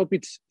isotope,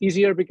 it's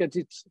easier because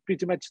it's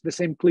pretty much the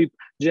same clip,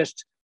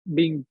 just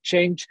being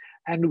changed.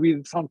 And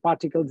with sound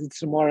particles,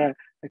 it's more a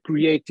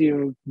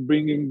creative,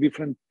 bringing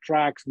different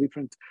tracks,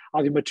 different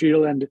audio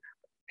material, and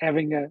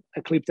having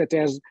a clip that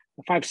has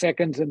 5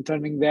 seconds and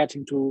turning that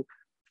into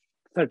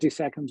 30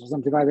 seconds or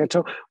something like that.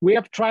 So we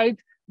have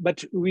tried,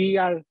 but we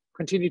are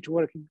continue to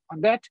working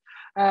on that.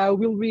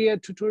 Will be a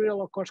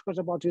tutorial, of course,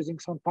 about using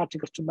sound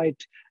particles to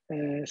make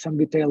some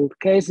detailed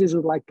cases.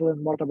 Would like to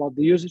learn more about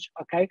the usage.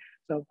 Okay,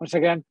 so once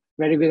again,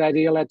 very good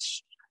idea.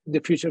 Let's in the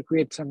future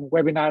create some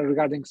webinar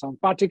regarding sound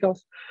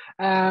particles.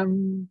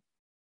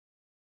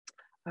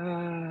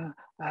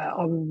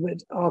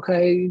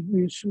 Okay,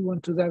 we should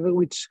want to know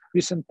which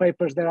recent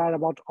papers there are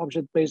about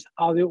object-based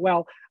audio.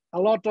 Well, a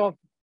lot of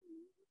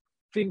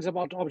things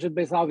about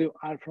object-based audio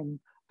are from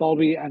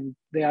Dolby, and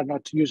they are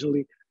not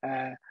usually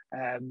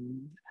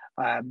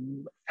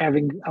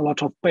having a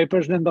lot of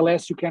papers.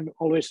 Nonetheless, you can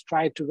always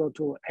try to go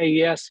to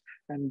AES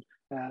and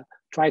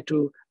try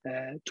to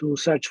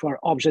search for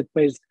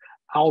object-based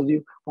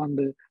audio on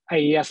the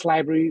AES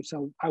library.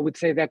 So I would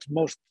say that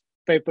most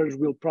papers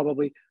will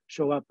probably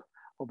show up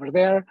over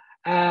there.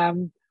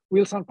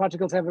 Will sound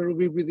particles ever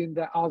be within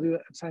the audio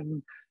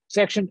assignment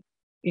section?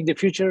 In the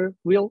future,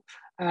 will.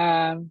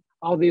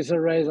 How these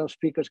arrays of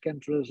speakers can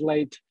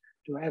translate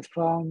to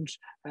headphones.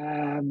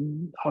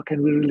 How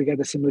can we really get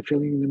a similar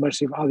feeling in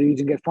immersive audio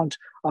using headphones?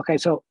 Okay,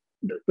 so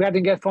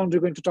regarding headphones,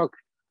 we're going to talk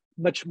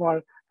much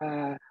more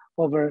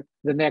over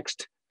the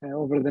next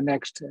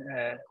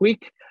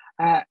week.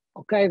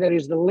 Okay, there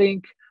is the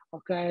link.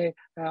 Okay,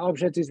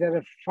 object is that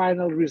a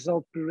final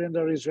result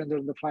pre-render is rendered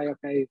on the fly.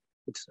 Okay,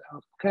 it's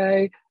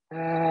okay.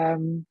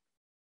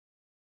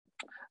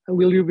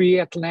 Will you be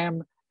at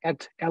NAM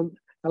at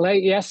LA?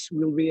 Yes,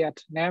 we'll be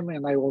at NAM,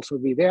 and I will also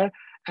be there.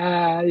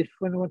 If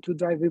we want to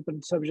dive deep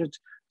into subject,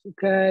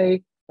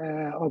 okay,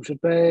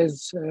 object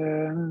based,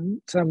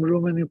 some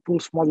room and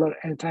impulse modeler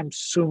anytime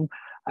soon.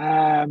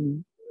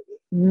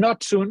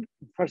 Not soon,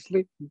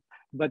 firstly,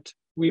 but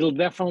we'll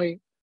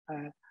definitely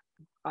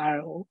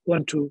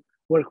want to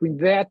work with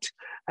that.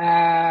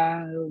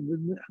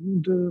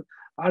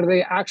 Are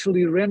they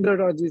actually rendered,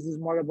 or this is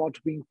more about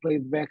being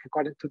played back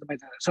according to the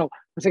metadata? So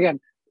once again,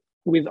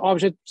 with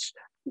objects,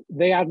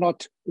 they are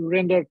not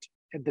rendered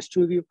at the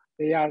studio.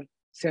 They are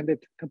sent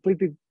it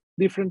completely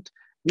different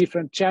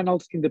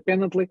channels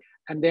independently,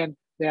 and then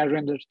they are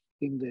rendered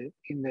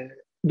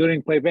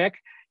during playback.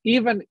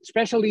 Even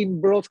especially in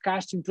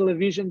broadcasting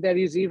television, there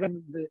is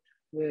even the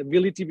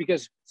ability,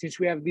 because since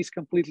we have this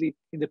completely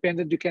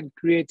independent, you can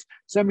create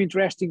some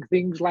interesting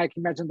things. Like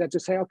imagine that you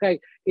say, okay,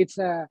 it's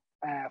a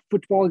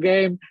football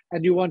game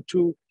and you want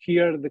to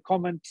hear the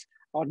comments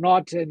or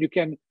not, and you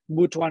can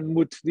mute one,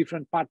 mute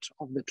different parts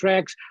of the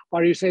tracks,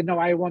 or you say, no,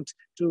 I want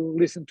to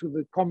listen to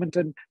the comment,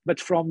 but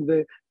from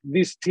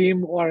this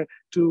team, or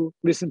to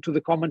listen to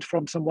the comment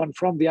from someone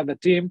from the other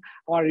team,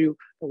 or you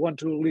want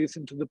to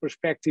listen to the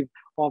perspective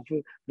of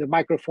the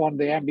microphone,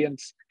 the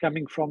ambience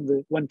coming from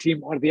the one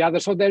team or the other.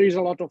 So there is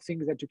a lot of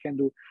things that you can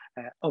do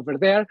over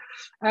there.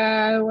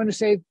 When you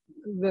say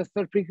the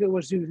third speaker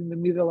was used in the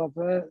middle of,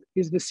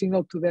 is the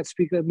signal to that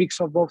speaker a mix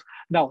of both?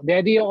 No, the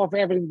idea of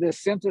having the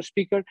center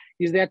speaker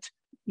is that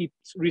it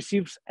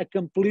receives a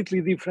completely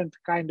different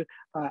kind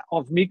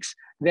of mix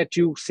that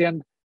you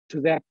send to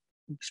that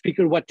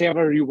speaker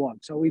whatever you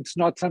want. So it's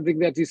not something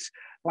that is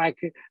like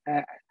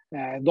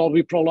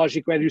Dolby Pro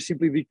Logic, where you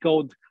simply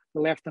decode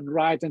the left and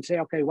right and say,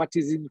 okay, what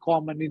is in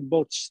common in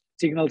both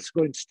signals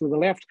going to the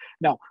left?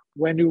 No,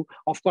 when you,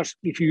 of course,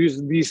 if you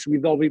use this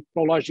with Dolby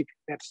Pro Logic,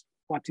 that's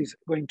what is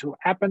going to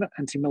happen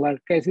in similar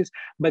cases.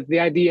 But the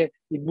idea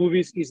in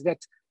movies is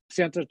that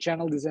center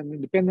channel is an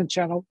independent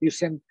channel. You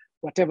send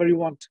whatever you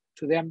want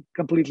to them,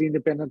 completely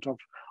independent of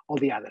all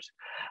the others.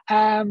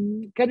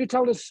 Can you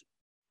tell us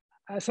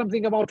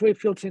something about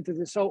wavefield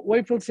synthesis? So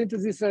wavefield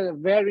synthesis is a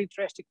very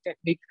interesting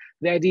technique.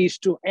 The idea is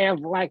to have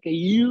like a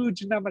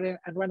huge number,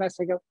 and when I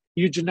say a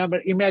huge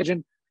number,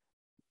 imagine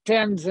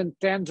tens and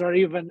tens or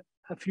even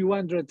a few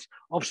hundreds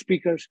of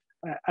speakers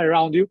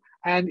around you,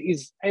 and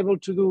is able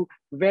to do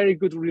very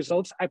good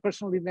results. I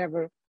personally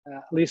never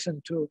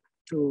listened to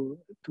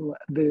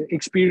the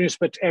experience,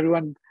 but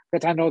everyone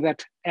that I know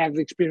that have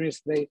the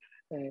experience, they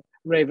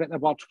rave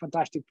about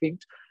fantastic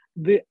things.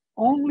 The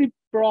only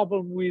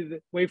problem with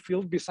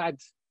wavefield,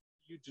 besides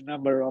huge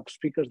number of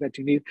speakers that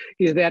you need,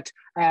 is that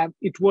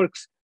it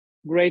works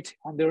great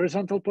on the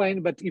horizontal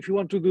plane, but if you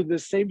want to do the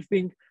same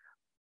thing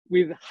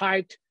with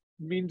height,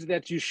 means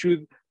that you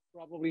should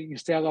probably,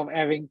 instead of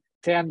having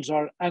tens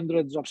or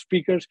hundreds of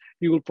speakers,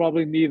 you will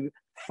probably need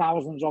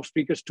thousands of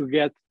speakers to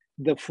get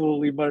the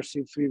full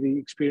immersive 3D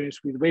experience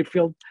with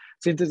wavefield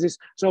synthesis.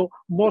 So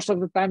most of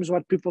the times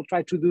what people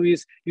try to do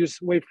is use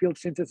wavefield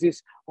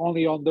synthesis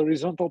only on the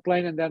horizontal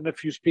plane and then a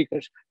few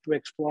speakers to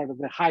explore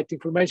the height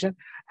information.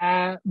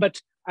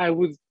 But I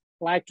would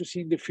like to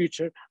see in the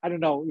future, I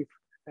don't know,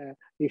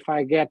 if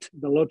I get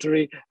the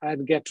lottery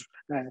and get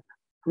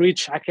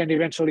rich, I can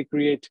eventually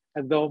create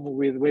a dome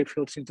with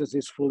wavefield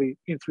synthesis fully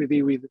in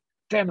 3D with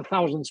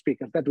 10,000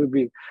 speakers. That would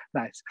be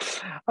nice.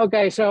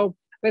 Okay, so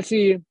let's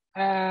see.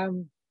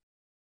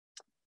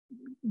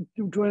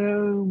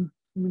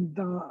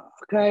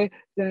 Okay,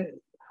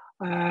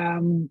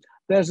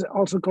 there's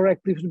also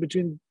correct difference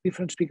between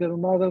different speaker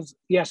models.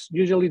 Yes,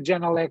 usually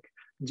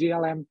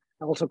GLM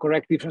also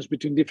correct difference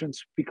between different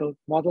speaker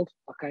models.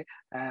 Okay,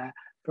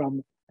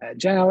 from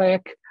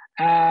Genelec.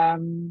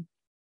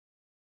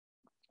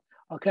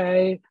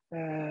 Okay,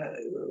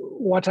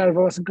 what are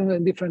those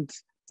different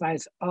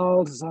size?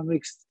 All the sound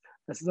mixed,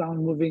 the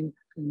sound moving,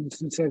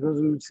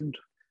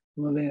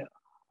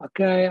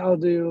 okay, how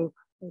do you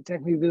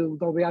technically do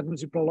Dolby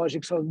Atmos Pro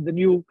Logic? So the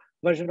new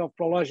version of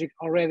Pro Logic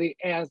already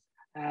has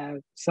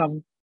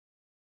some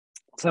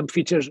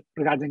features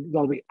regarding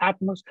Dolby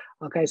Atmos.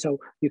 Okay, so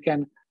you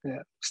can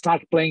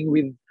start playing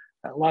with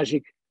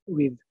Logic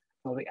with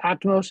Dolby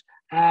Atmos.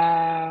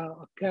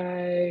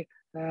 Okay,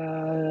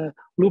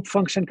 loop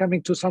function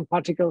coming to sound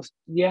particles.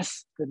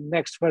 Yes, the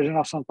next version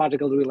of sound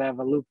particles will have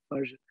a loop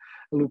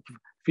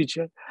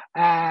feature.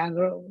 And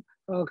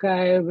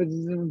okay,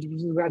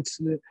 that's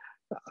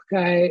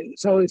okay.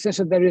 So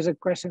essentially there is a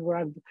question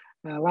around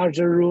a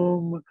larger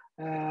room.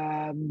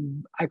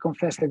 I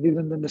confess I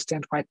didn't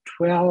understand quite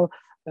well.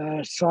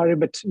 Sorry,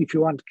 but if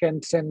you want,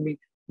 can send me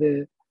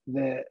the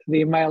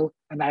email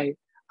and I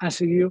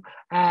answer you.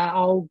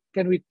 How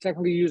can we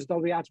technically use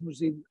Dolby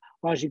Atmos in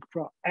Logic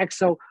Pro X?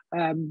 So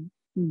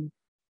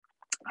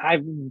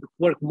I've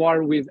worked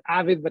more with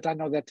Avid, but I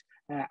know that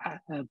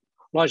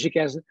Logic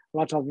has a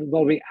lot of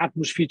Dolby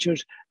Atmos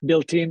features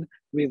built in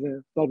with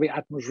Dolby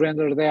Atmos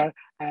render there.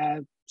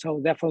 So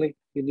definitely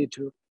you need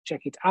to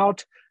check it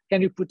out.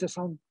 Can you put a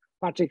sound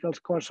particles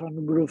course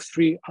on Groove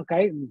 3?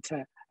 Okay, it's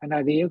an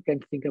idea, you can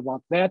think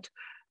about that.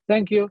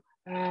 Thank you.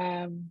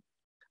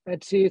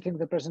 Let's see, I think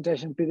the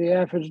presentation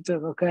PDF is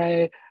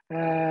okay.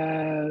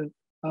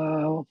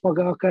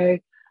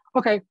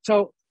 Okay,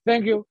 so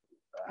thank you.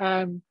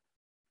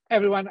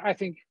 Everyone, I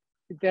think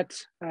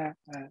that's a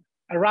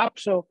wrap.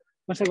 So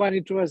once again,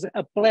 it was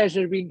a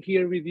pleasure being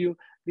here with you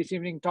this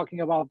evening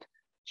talking about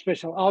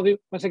spatial audio.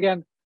 Once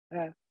again,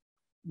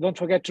 don't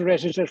forget to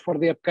register for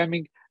the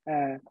upcoming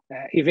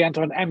event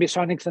on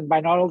ambisonics and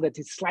binaural that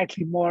is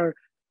slightly more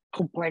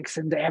complex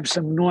and have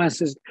some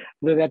nuances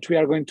that we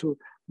are going to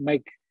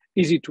make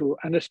easy to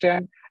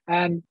understand.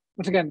 And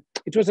once again,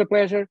 it was a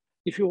pleasure.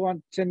 If you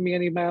want, send me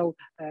an email.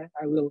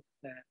 I will,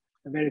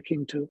 I'm very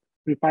keen to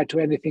reply to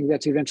anything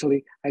that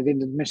eventually I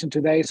didn't mention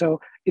today. So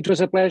it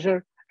was a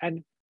pleasure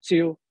and see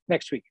you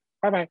next week.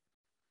 Bye-bye.